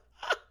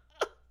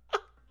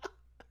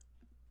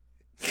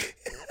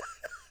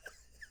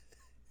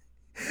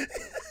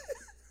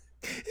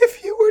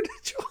 If you were to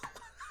join...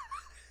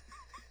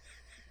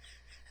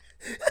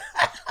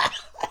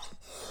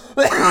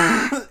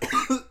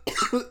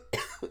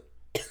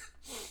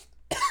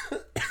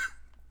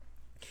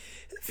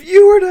 If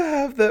you were to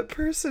have that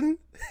person,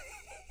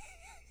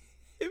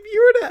 if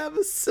you were to have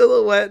a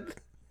silhouette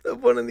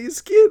of one of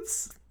these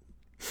kids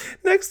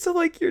next to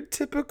like your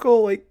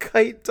typical like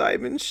kite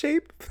diamond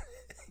shape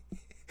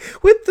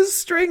with the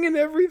string and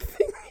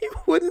everything, you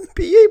wouldn't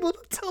be able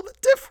to tell the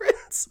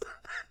difference.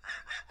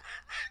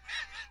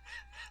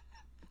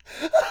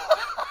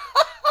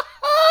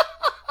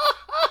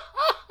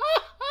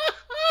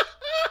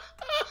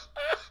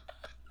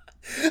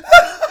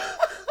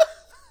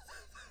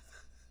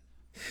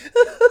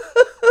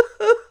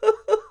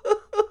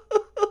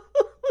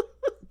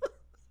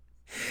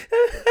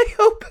 I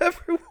hope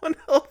everyone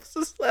else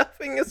is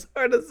laughing as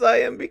hard as I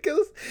am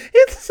because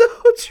it's so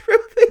true.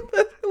 They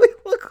literally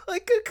look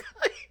like a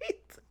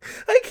kite.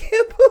 I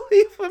can't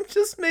believe I'm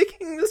just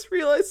making this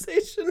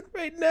realization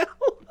right now.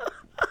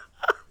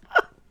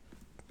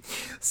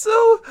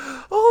 So,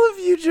 all of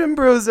you gym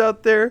bros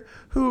out there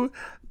who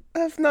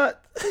have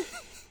not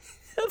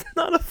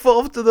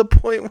evolved to the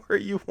point where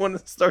you want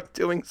to start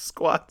doing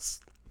squats,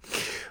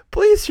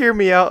 please hear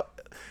me out.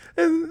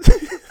 And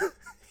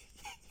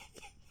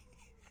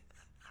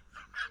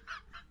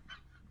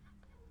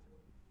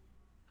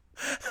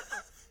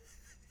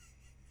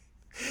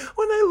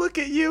when I look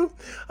at you,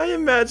 I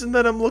imagine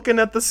that I'm looking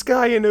at the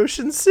sky in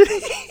Ocean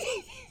City.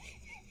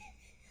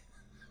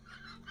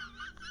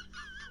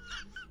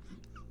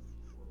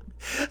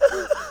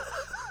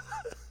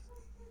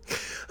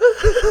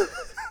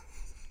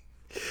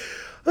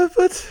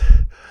 But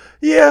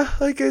yeah,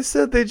 like I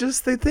said, they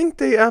think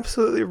they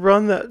absolutely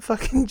run that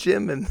fucking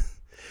gym, and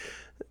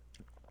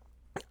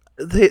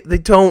they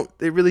don't.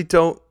 They really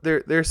don't.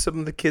 There's some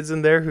of the kids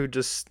in there who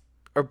just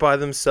are by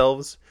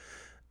themselves,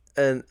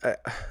 and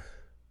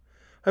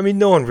I mean,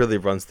 no one really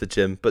runs the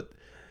gym, but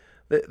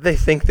they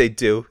think they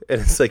do,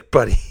 and it's like,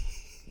 buddy,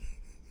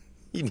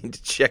 you need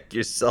to check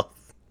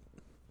yourself.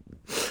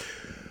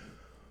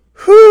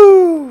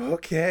 Whew.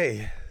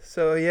 Okay.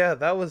 So yeah,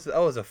 that was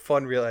a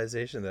fun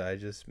realization that I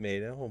just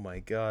made. Oh my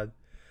god.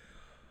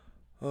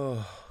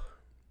 Oh.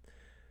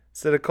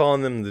 Instead of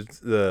calling them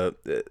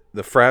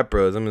the frat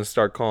bros, I'm gonna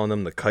start calling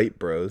them the kite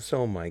bros.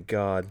 Oh my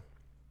god.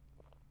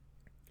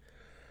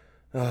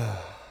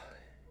 Oh.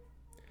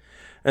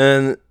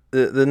 And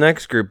the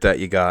next group that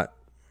you got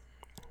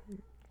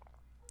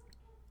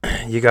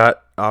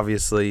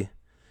obviously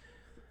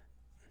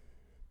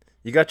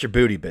you got your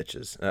booty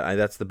bitches.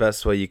 That's the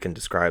best way you can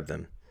describe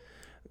them.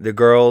 The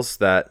girls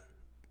that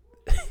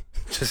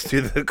just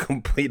do the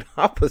complete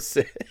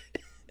opposite.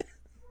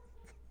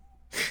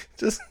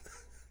 Just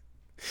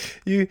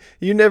you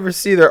never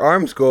see their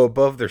arms go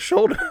above their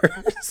shoulders.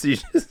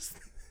 It's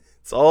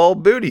all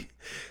booty.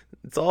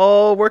 It's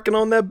all working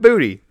on that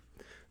booty.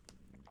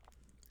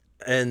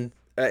 And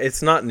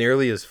it's not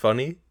nearly as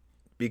funny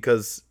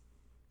because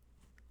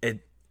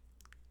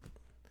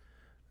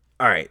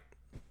all right.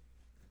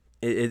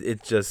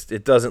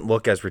 It doesn't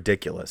look as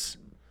ridiculous.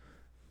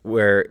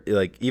 Where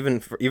like even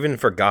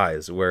for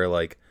guys, where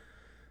like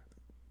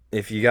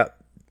if you got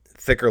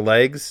thicker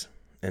legs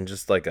and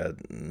just like a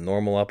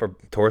normal upper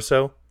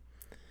torso,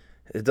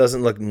 it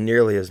doesn't look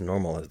nearly as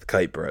normal as the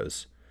kite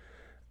bros.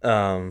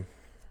 And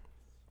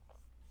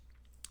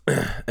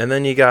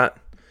then you got,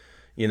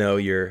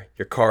 your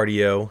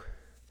cardio,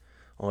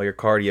 all your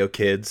cardio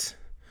kids,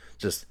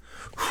 just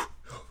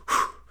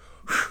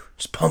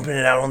pumping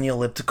it out on the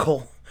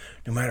elliptical,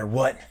 no matter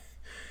what.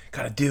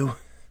 Gotta do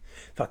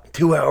fucking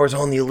 2 hours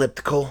on the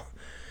elliptical,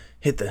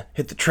 hit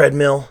the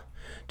treadmill,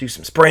 do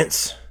some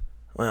sprints.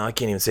 Well, I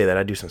can't even say that.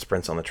 I do some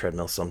sprints on the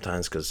treadmill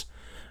sometimes because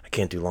I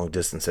can't do long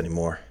distance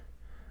anymore.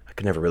 I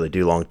could never really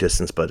do long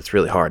distance, but it's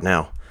really hard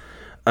now.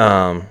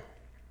 And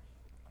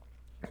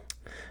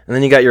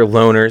then you got your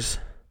loners,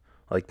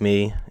 like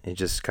me. They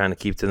just kind of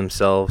keep to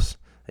themselves.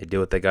 They do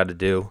what they got to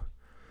do.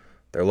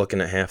 They're looking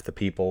at half the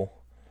people,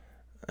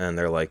 and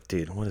they're like,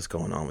 dude, what is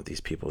going on with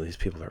these people? These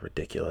people are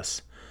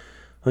ridiculous.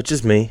 Which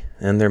is me,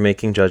 and they're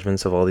making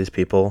judgments of all these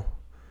people,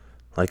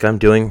 like I'm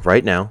doing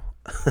right now.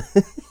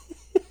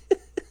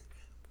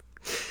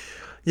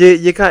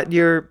 You got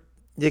your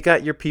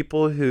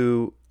people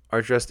who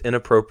are dressed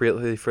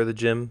inappropriately for the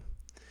gym.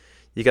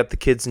 You got the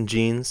kids in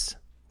jeans,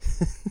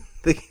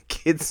 the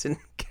kids in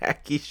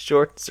khaki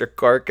shorts or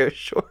cargo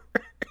shorts.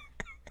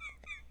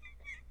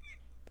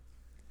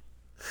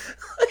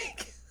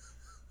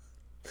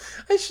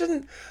 I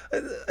shouldn't.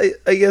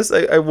 I guess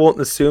I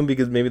won't assume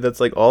because maybe that's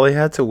like all I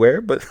had to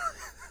wear, but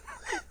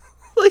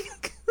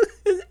like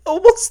in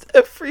almost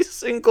every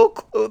single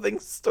clothing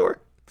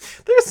store,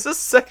 there's a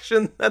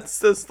section that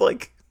says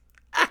like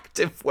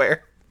active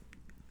wear.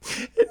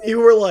 And you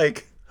were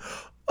like,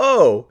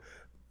 oh,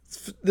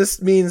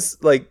 this means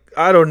like,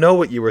 I don't know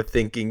what you were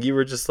thinking. You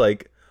were just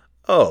like,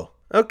 oh,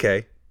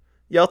 okay.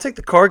 Yeah, I'll take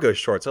the cargo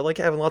shorts. I like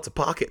having lots of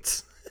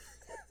pockets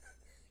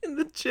in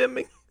the gym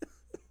in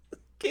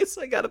case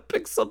I gotta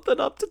pick something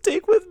up to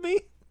take with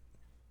me.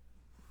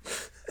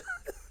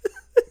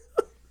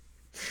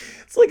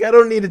 It's like I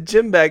don't need a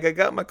gym bag. I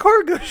got my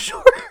cargo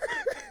shorts.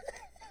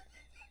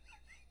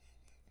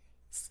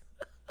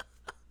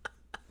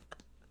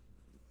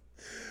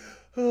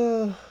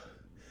 Oh,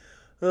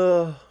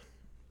 oh,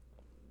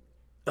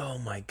 oh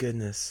my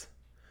goodness.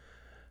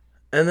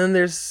 And then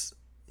there's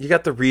you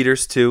got the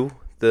readers too,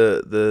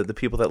 the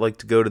people that like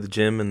to go to the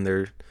gym and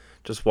they're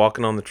just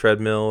walking on the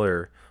treadmill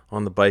or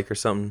on the bike or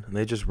something, and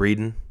they just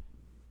reading,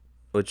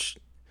 which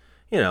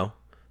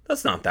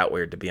that's not that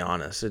weird to be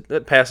honest.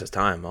 It passes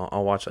time.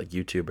 I'll watch like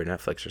YouTube or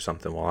Netflix or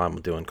something while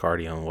I'm doing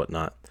cardio and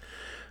whatnot.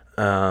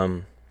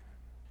 Um,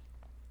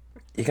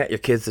 you got your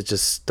kids that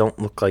just don't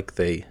look like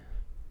they.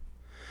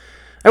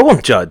 I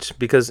won't judge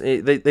because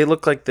they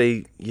look like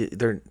they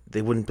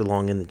wouldn't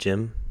belong in the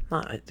gym.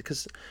 Not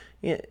because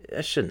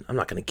I shouldn't. I'm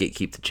not going to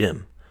gatekeep the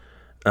gym.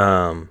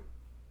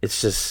 It's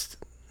just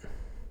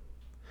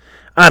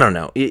I don't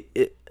know.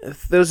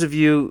 Those of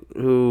you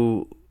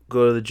who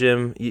go to the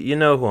gym, you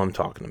know who I'm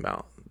talking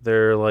about.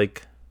 They're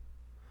like,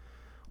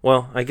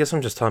 well, I guess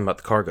I'm just talking about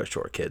the cargo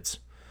short kids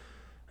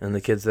and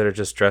the kids that are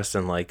just dressed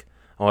in like,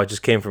 oh, I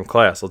just came from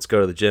class. Let's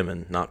go to the gym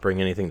and not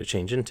bring anything to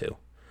change into.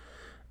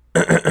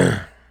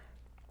 And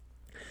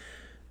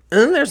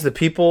then there's the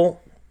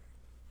people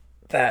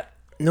that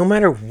no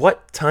matter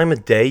what time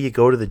of day you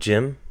go to the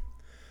gym,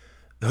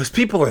 those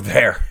people are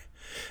there.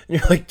 And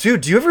you're like,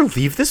 dude, do you ever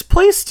leave this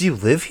place? Do you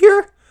live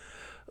here?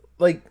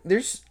 Like,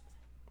 there's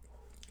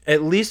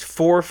at least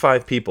 4 or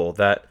 5 people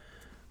that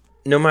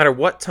no matter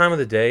what time of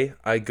the day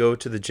I go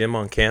to the gym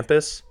on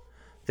campus,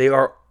 they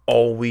are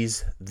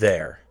always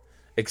there.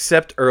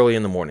 Except early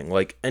in the morning.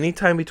 Like,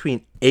 anytime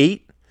between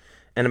 8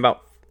 and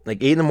about,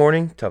 like, 8 in the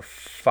morning to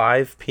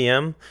 5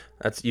 p.m.,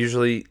 that's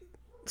usually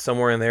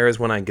somewhere in there is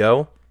when I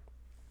go.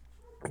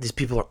 These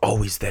people are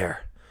always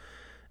there.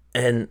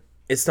 And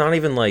it's not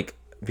even like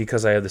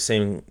because I have the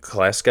same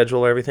class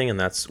schedule or everything, and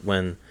that's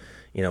when,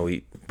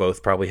 we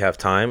both probably have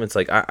time. It's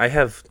like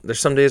there's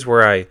some days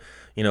where I,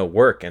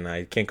 work and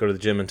I can't go to the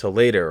gym until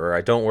later, or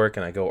I don't work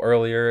and I go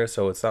earlier.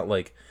 So it's not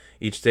like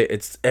each day,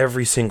 it's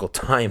every single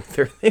time.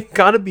 They've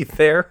got to be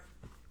there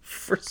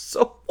for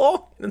so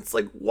long. And it's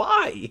like,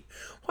 why?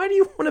 Why do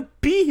you want to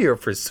be here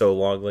for so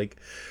long? Like,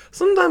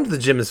 sometimes the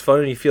gym is fun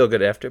and you feel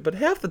good after, but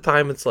half the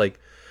time it's like,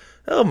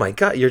 oh my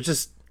God,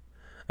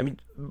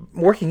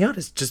 working out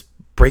is just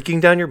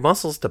breaking down your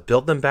muscles to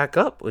build them back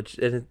up,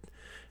 it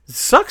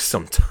sucks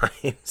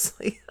sometimes.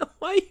 Like,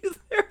 why are you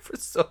there for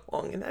so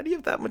long? And how do you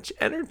have that much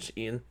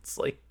energy? And it's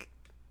like,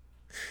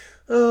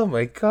 oh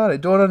my God, I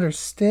don't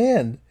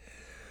understand.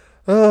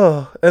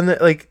 Oh, and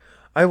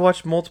I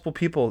watch multiple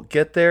people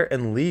get there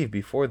and leave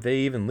before they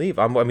even leave.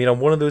 I'm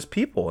one of those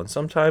people, and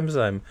sometimes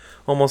I'm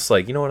almost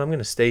like, you know what, I'm going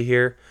to stay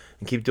here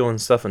and keep doing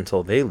stuff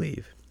until they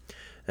leave.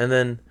 And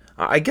then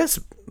I guess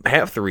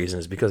half the reason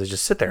is because I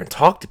just sit there and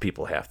talk to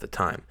people half the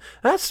time.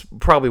 That's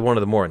probably one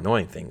of the more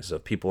annoying things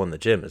of people in the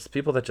gym is the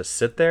people that just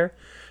sit there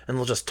and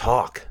they'll just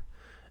talk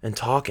and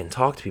talk and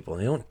talk to people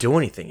and they don't do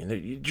anything. And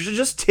you're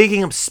just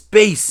taking up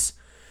space.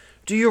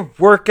 Do your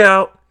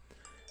workout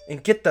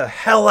and get the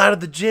hell out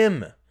of the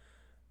gym.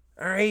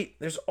 All right?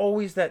 There's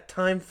always that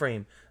time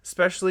frame,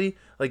 especially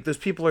like those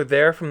people are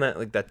there from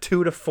that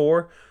 2 to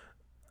 4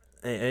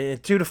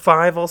 and 2 to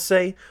 5, I'll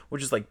say,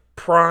 which is like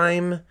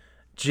prime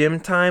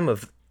gym time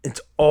of it's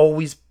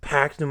always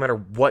packed no matter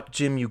what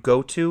gym you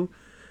go to.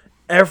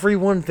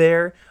 Everyone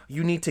there,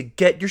 you need to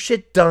get your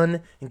shit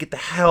done and get the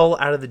hell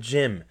out of the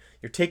gym.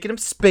 You're taking up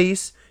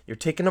space, you're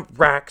taking up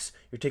racks,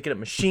 you're taking up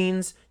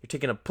machines, you're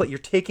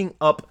taking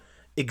up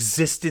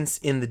existence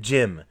in the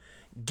gym.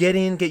 Get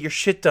in, get your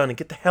shit done, and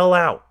get the hell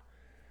out.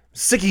 I'm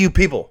sick of you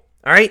people,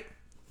 alright?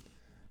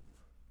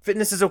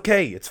 Fitness is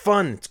okay, it's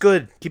fun, it's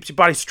good, keeps your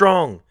body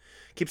strong,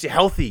 keeps you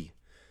healthy.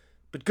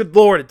 But good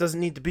Lord, it doesn't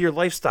need to be your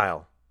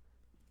lifestyle.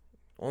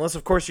 Unless,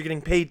 of course, you're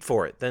getting paid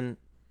for it. Then,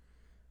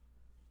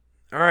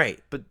 all right.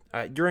 But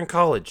you're in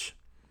college.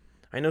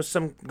 I know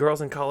some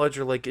girls in college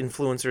are like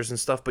influencers and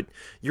stuff, but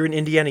you're in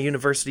Indiana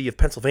University of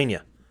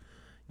Pennsylvania.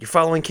 Your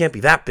following can't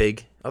be that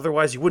big.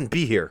 Otherwise, you wouldn't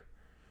be here.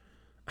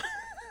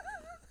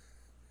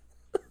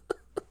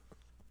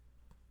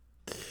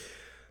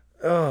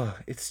 Oh,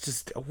 it's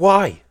just,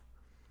 why?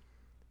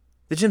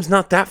 The gym's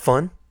not that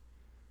fun.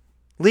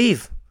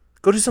 Leave.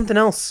 Go do something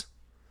else.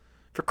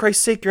 For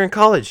Christ's sake, you're in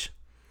college.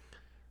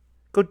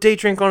 Go day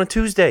drink on a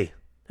Tuesday.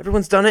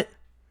 Everyone's done it.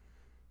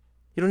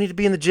 You don't need to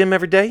be in the gym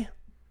every day.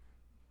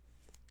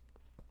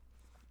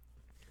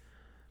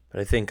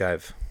 But I think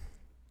I've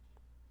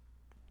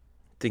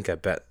think I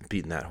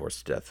beaten that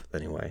horse to death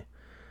anyway.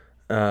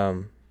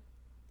 And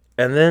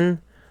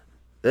then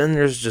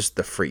there's just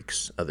the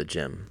freaks of the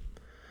gym.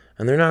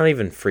 And they're not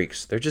even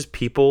freaks. They're just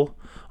people.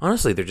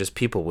 Honestly, they're just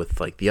people with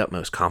like the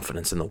utmost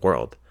confidence in the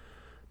world.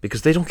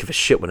 Because they don't give a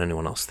shit what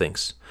anyone else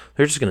thinks.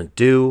 They're just going to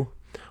do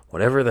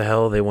whatever the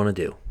hell they want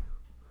to do.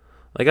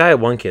 Like I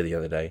had one kid the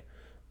other day.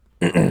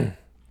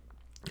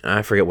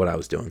 I forget what I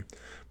was doing.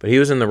 But he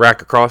was in the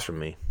rack across from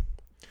me.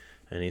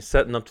 And he's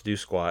setting up to do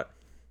squat.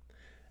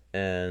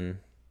 And,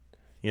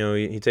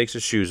 he takes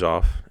his shoes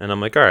off. And I'm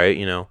like, all right,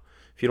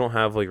 if you don't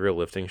have like real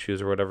lifting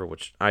shoes or whatever,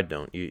 which I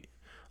don't. A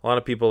lot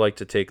of people like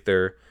to take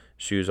their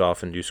shoes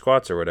off and do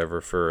squats or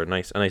whatever for a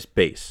nice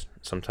base.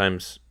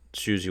 Sometimes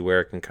shoes you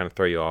wear can kind of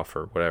throw you off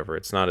or whatever.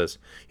 It's not as,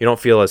 you don't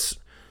feel as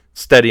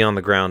steady on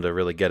the ground to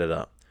really get it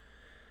up.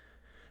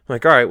 I'm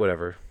like, all right,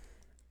 whatever.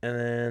 And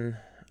then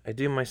I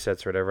do my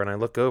sets or whatever, and I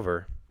look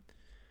over,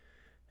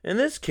 and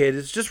this kid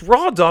is just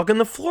raw dogging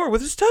the floor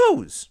with his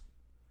toes.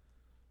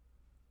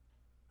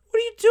 What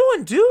are you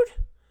doing, dude?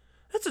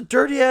 That's a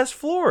dirty ass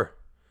floor.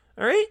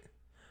 All right?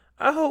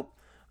 I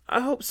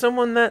hope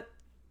someone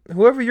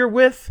whoever you're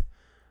with,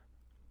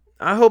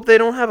 I hope they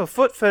don't have a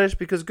foot fetish,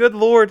 because good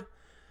Lord,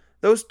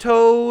 those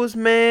toes,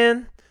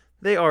 man,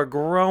 they are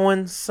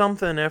growing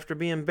something after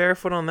being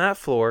barefoot on that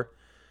floor.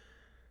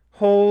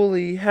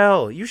 Holy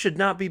hell. You should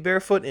not be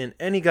barefoot in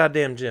any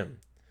goddamn gym.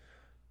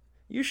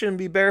 You shouldn't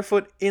be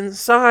barefoot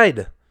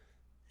inside.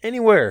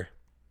 Anywhere.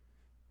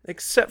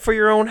 Except for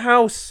your own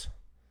house.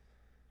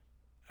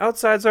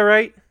 Outside's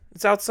alright.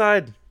 It's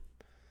outside.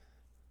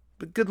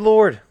 But good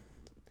Lord.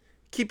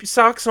 Keep your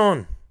socks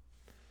on.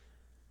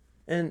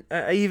 And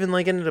I even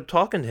ended up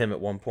talking to him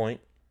at one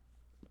point.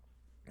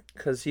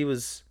 Because he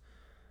was,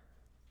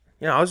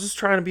 I was just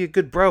trying to be a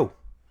good bro.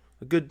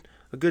 A good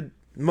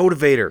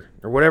motivator,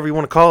 or whatever you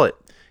want to call it.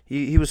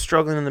 He was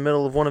struggling in the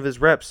middle of one of his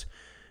reps.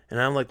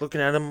 And I'm looking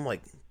at him,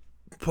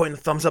 pointing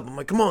the thumbs up. I'm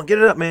like, come on, get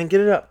it up, man,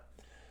 get it up.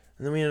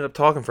 And then we ended up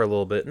talking for a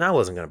little bit. And I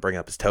wasn't going to bring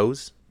up his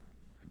toes.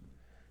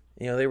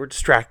 They were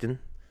distracting.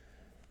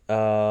 But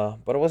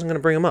I wasn't going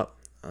to bring them up.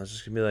 I was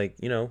just going to be like,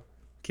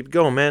 keep it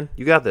going, man.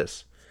 You got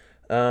this.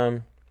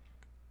 And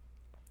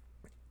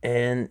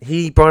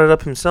he brought it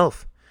up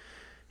himself.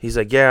 He's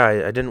like, yeah,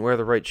 I didn't wear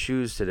the right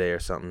shoes today or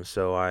something,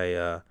 so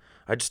I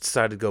just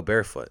decided to go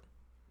barefoot.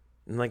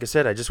 And like I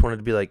said, I just wanted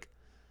to be like,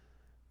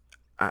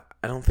 I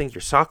don't think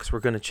your socks were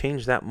going to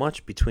change that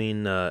much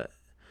between,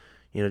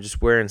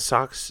 just wearing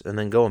socks and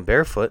then going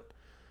barefoot.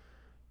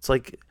 It's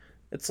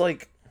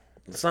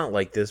not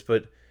like this,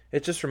 but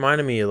it just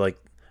reminded me,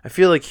 I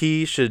feel like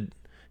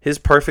his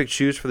perfect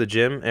shoes for the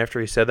gym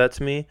after he said that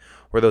to me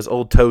were those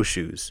old toe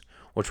shoes,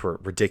 which were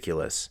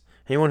ridiculous.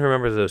 Anyone who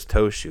remembers those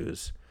toe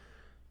shoes?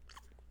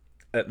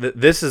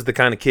 This is the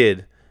kind of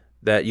kid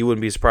that you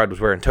wouldn't be surprised was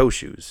wearing toe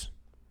shoes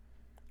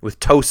with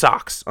toe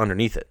socks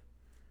underneath it.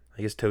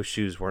 I guess toe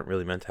shoes weren't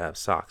really meant to have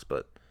socks,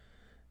 but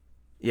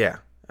yeah,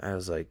 I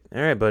was like, all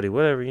right, buddy,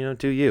 whatever,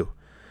 do you.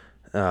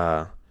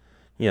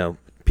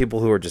 People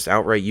who are just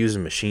outright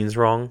using machines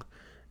wrong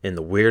in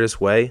the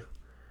weirdest way,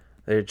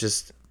 they're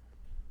just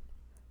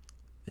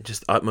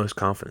utmost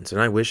confidence. And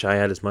I wish I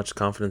had as much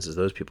confidence as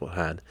those people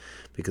had,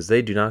 because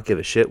they do not give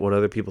a shit what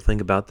other people think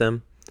about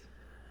them.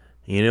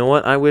 You know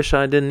what? I wish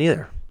I didn't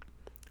either,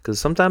 because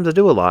sometimes I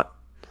do a lot.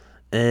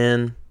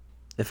 And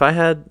if I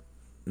had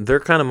their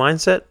kind of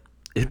mindset,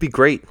 it'd be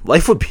great.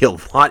 Life would be a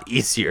lot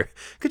easier.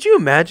 Could you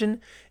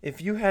imagine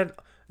if you had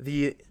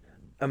the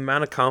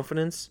amount of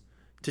confidence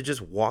to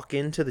just walk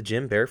into the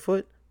gym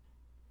barefoot?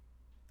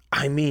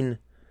 I mean,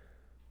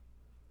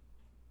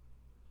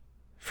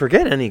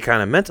 forget any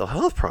kind of mental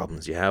health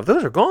problems you have.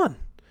 Those are gone.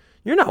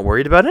 You're not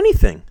worried about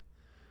anything.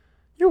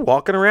 You're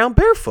walking around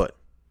barefoot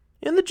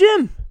in the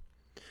gym.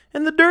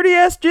 In the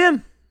dirty-ass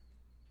gym.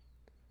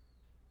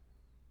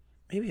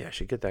 Maybe I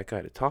should get that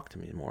guy to talk to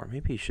me more.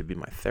 Maybe he should be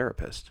my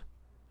therapist.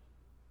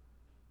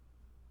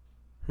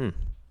 Now,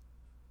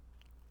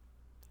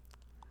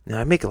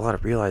 I make a lot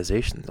of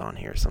realizations on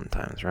here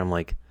sometimes, where I'm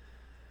like,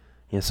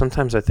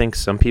 sometimes I think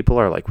some people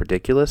are,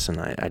 ridiculous, and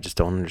I just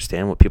don't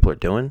understand what people are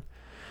doing.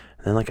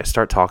 And then, I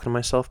start talking to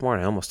myself more,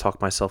 and I almost talk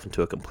myself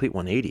into a complete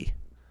 180.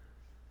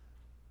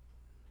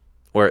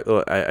 Where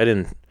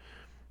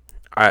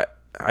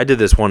I did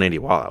this 180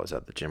 while I was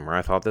at the gym, where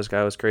I thought this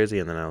guy was crazy,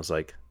 and then I was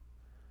like,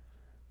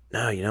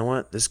 no, you know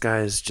what? This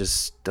guy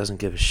just doesn't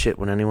give a shit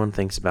what anyone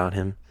thinks about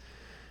him.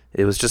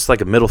 It was just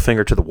like a middle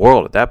finger to the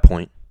world at that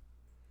point.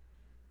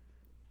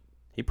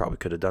 He probably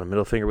could have done a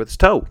middle finger with his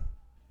toe.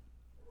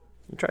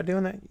 You try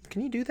doing that?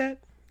 Can you do that?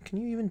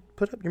 Can you even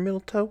put up your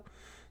middle toe?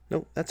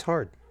 No, that's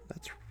hard.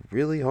 That's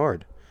really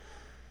hard.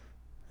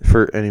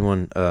 For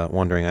anyone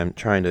wondering, I'm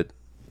trying to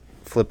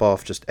flip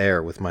off just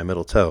air with my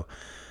middle toe.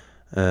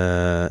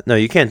 No,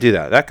 you can't do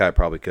that. That guy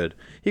probably could.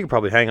 He could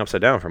probably hang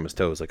upside down from his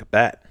toes like a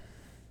bat.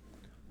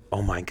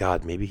 Oh my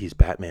God, maybe he's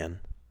Batman.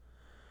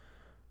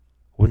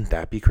 Wouldn't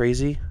that be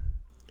crazy?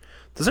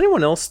 Does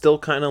anyone else still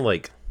kind of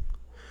like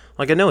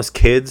I know as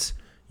kids,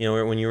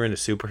 when you were into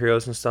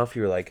superheroes and stuff,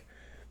 you were like,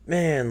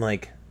 man,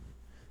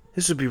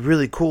 this would be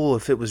really cool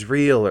if it was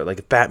real, or like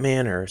if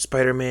Batman or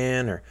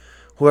Spider-Man or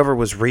whoever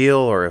was real,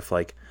 or if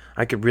like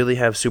I could really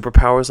have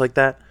superpowers like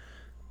that.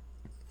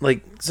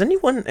 Like, does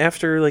anyone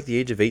after like the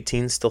age of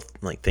 18 still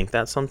like think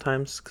that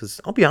sometimes? Because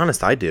I'll be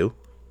honest, I do.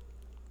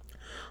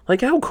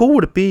 Like, how cool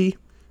would it be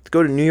to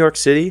go to New York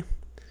City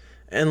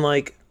and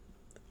like,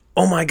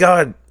 oh my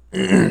God,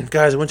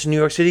 guys, I went to New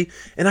York City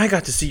and I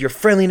got to see your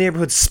friendly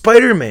neighborhood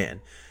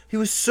Spider-Man. He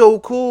was so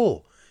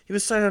cool. He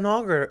was signing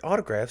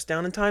autographs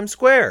down in Times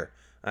Square.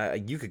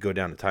 You could go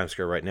down to Times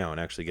Square right now and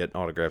actually get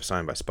autographs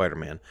signed by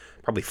Spider-Man.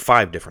 Probably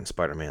 5 different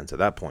Spider-Mans at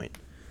that point.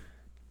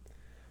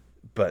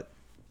 But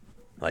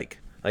like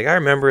I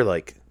remember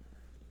like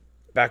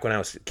back when I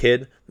was a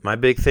kid, my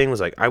big thing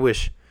was like I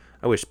wish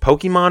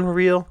Pokemon were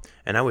real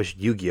and I wish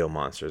Yu-Gi-Oh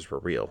monsters were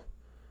real.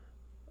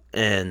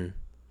 And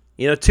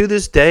to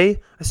this day,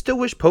 I still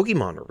wish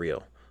Pokemon were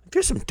real.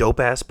 There's some dope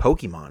ass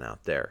Pokemon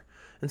out there,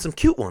 and some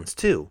cute ones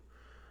too.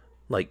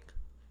 Like,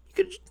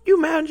 could you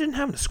imagine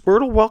having a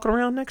Squirtle walking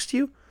around next to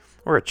you,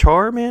 or a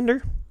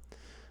Charmander?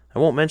 I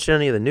won't mention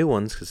any of the new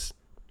ones because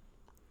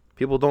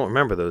people don't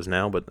remember those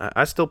now. But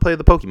I still play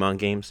the Pokemon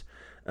games.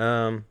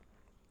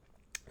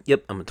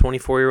 Yep, I'm a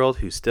 24-year-old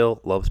who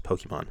still loves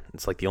Pokemon.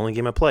 It's like the only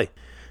game I play.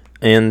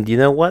 And you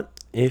know what?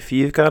 If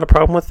you've got a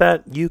problem with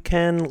that, you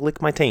can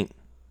lick my taint.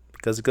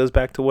 Because it goes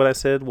back to what I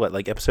said,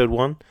 like episode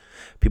 1?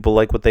 People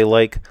like what they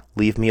like.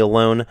 Leave me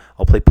alone.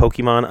 I'll play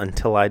Pokemon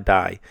until I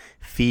die.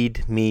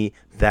 Feed me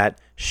that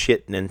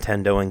shit,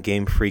 Nintendo and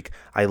Game Freak.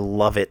 I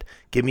love it.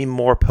 Give me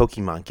more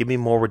Pokemon. Give me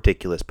more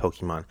ridiculous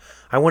Pokemon.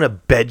 I want a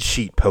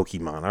bedsheet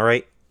Pokemon,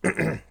 alright?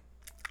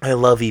 I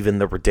love even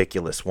the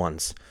ridiculous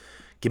ones.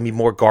 Give me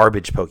more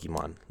garbage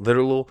Pokemon.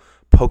 Literal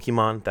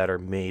Pokemon that are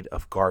made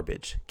of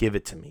garbage. Give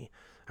it to me.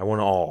 I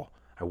want it all.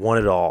 I want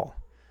it all.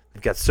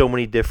 They've got so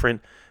many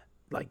different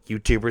like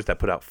YouTubers that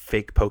put out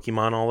fake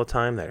Pokemon all the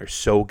time that are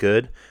so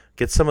good.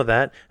 Get some of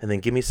that, and then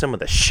give me some of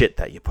the shit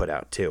that you put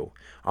out too.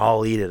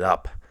 I'll eat it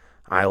up.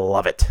 I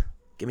love it.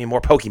 Give me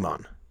more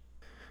Pokemon.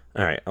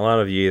 Alright, a lot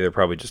of you either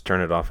probably just turn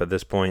it off at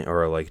this point,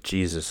 or are like,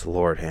 Jesus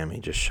Lord, Hammy,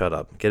 just shut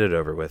up. Get it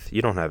over with.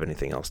 You don't have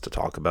anything else to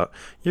talk about.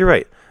 You're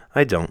right.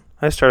 I don't.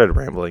 I started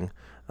rambling.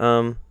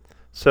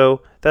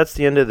 So that's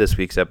the end of this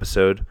week's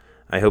episode.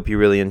 I hope you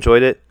really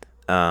enjoyed it.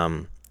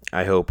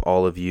 I hope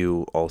all of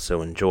you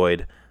also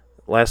enjoyed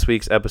last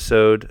week's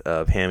episode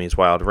of Hammy's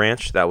Wild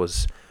Ranch. That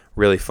was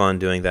really fun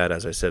doing that,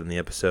 as I said in the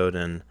episode,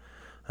 and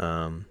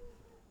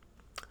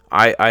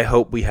I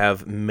hope we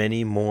have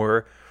many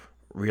more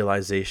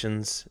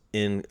realizations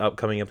in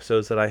upcoming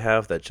episodes that I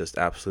have that just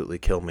absolutely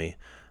kill me.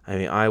 I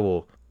mean, I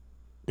will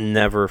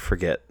never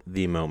forget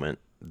the moment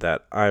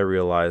that I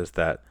realized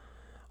that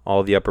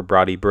all the upper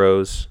body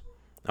bros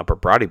in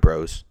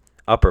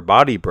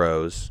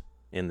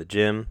the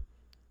gym,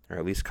 or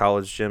at least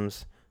college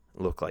gyms,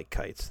 look like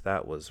kites.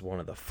 That was one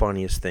of the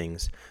funniest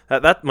things.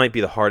 That might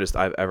be the hardest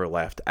I've ever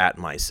laughed at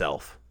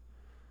myself.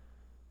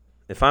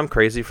 If I'm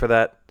crazy for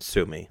that,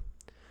 sue me.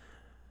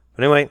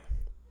 But anyway,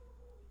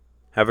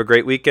 have a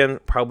great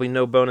weekend. Probably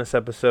no bonus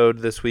episode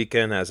this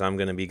weekend as I'm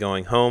going to be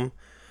going home.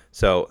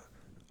 So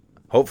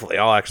hopefully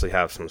I'll actually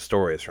have some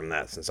stories from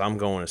that, since I'm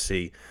going to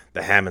see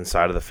the Hammond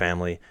side of the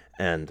family,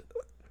 and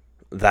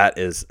that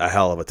is a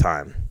hell of a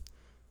time.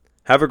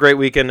 Have a great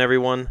weekend,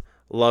 everyone.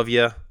 Love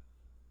ya.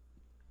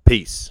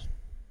 Peace.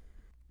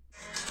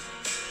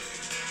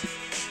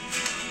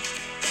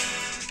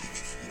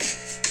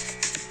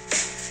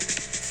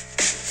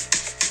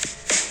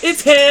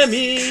 It's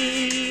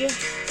Hammy,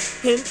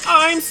 and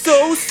I'm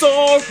so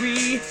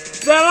sorry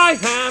that I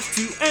have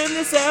to end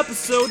this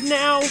episode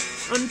now,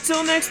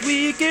 until next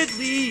week at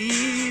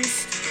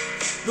least.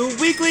 The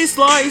weekly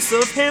slice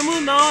of ham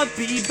will not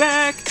be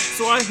back,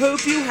 so I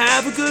hope you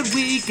have a good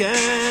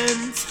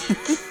weekend.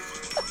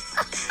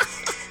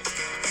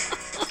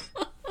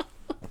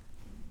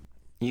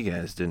 You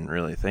guys didn't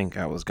really think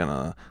I was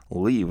gonna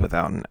leave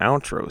without an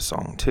outro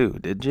song too,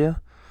 did you?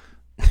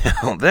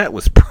 Well, that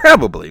was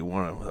probably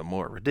one of the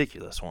more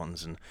ridiculous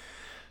ones, and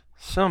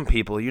some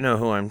people, you know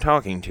who I'm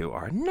talking to,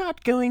 are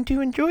not going to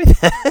enjoy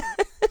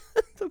that.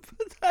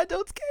 But I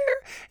don't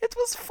care. It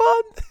was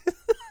fun.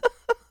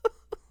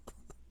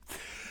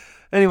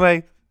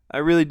 Anyway, I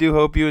really do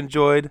hope you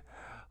enjoyed.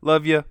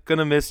 Love ya.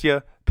 Gonna miss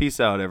ya. Peace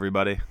out,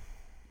 everybody.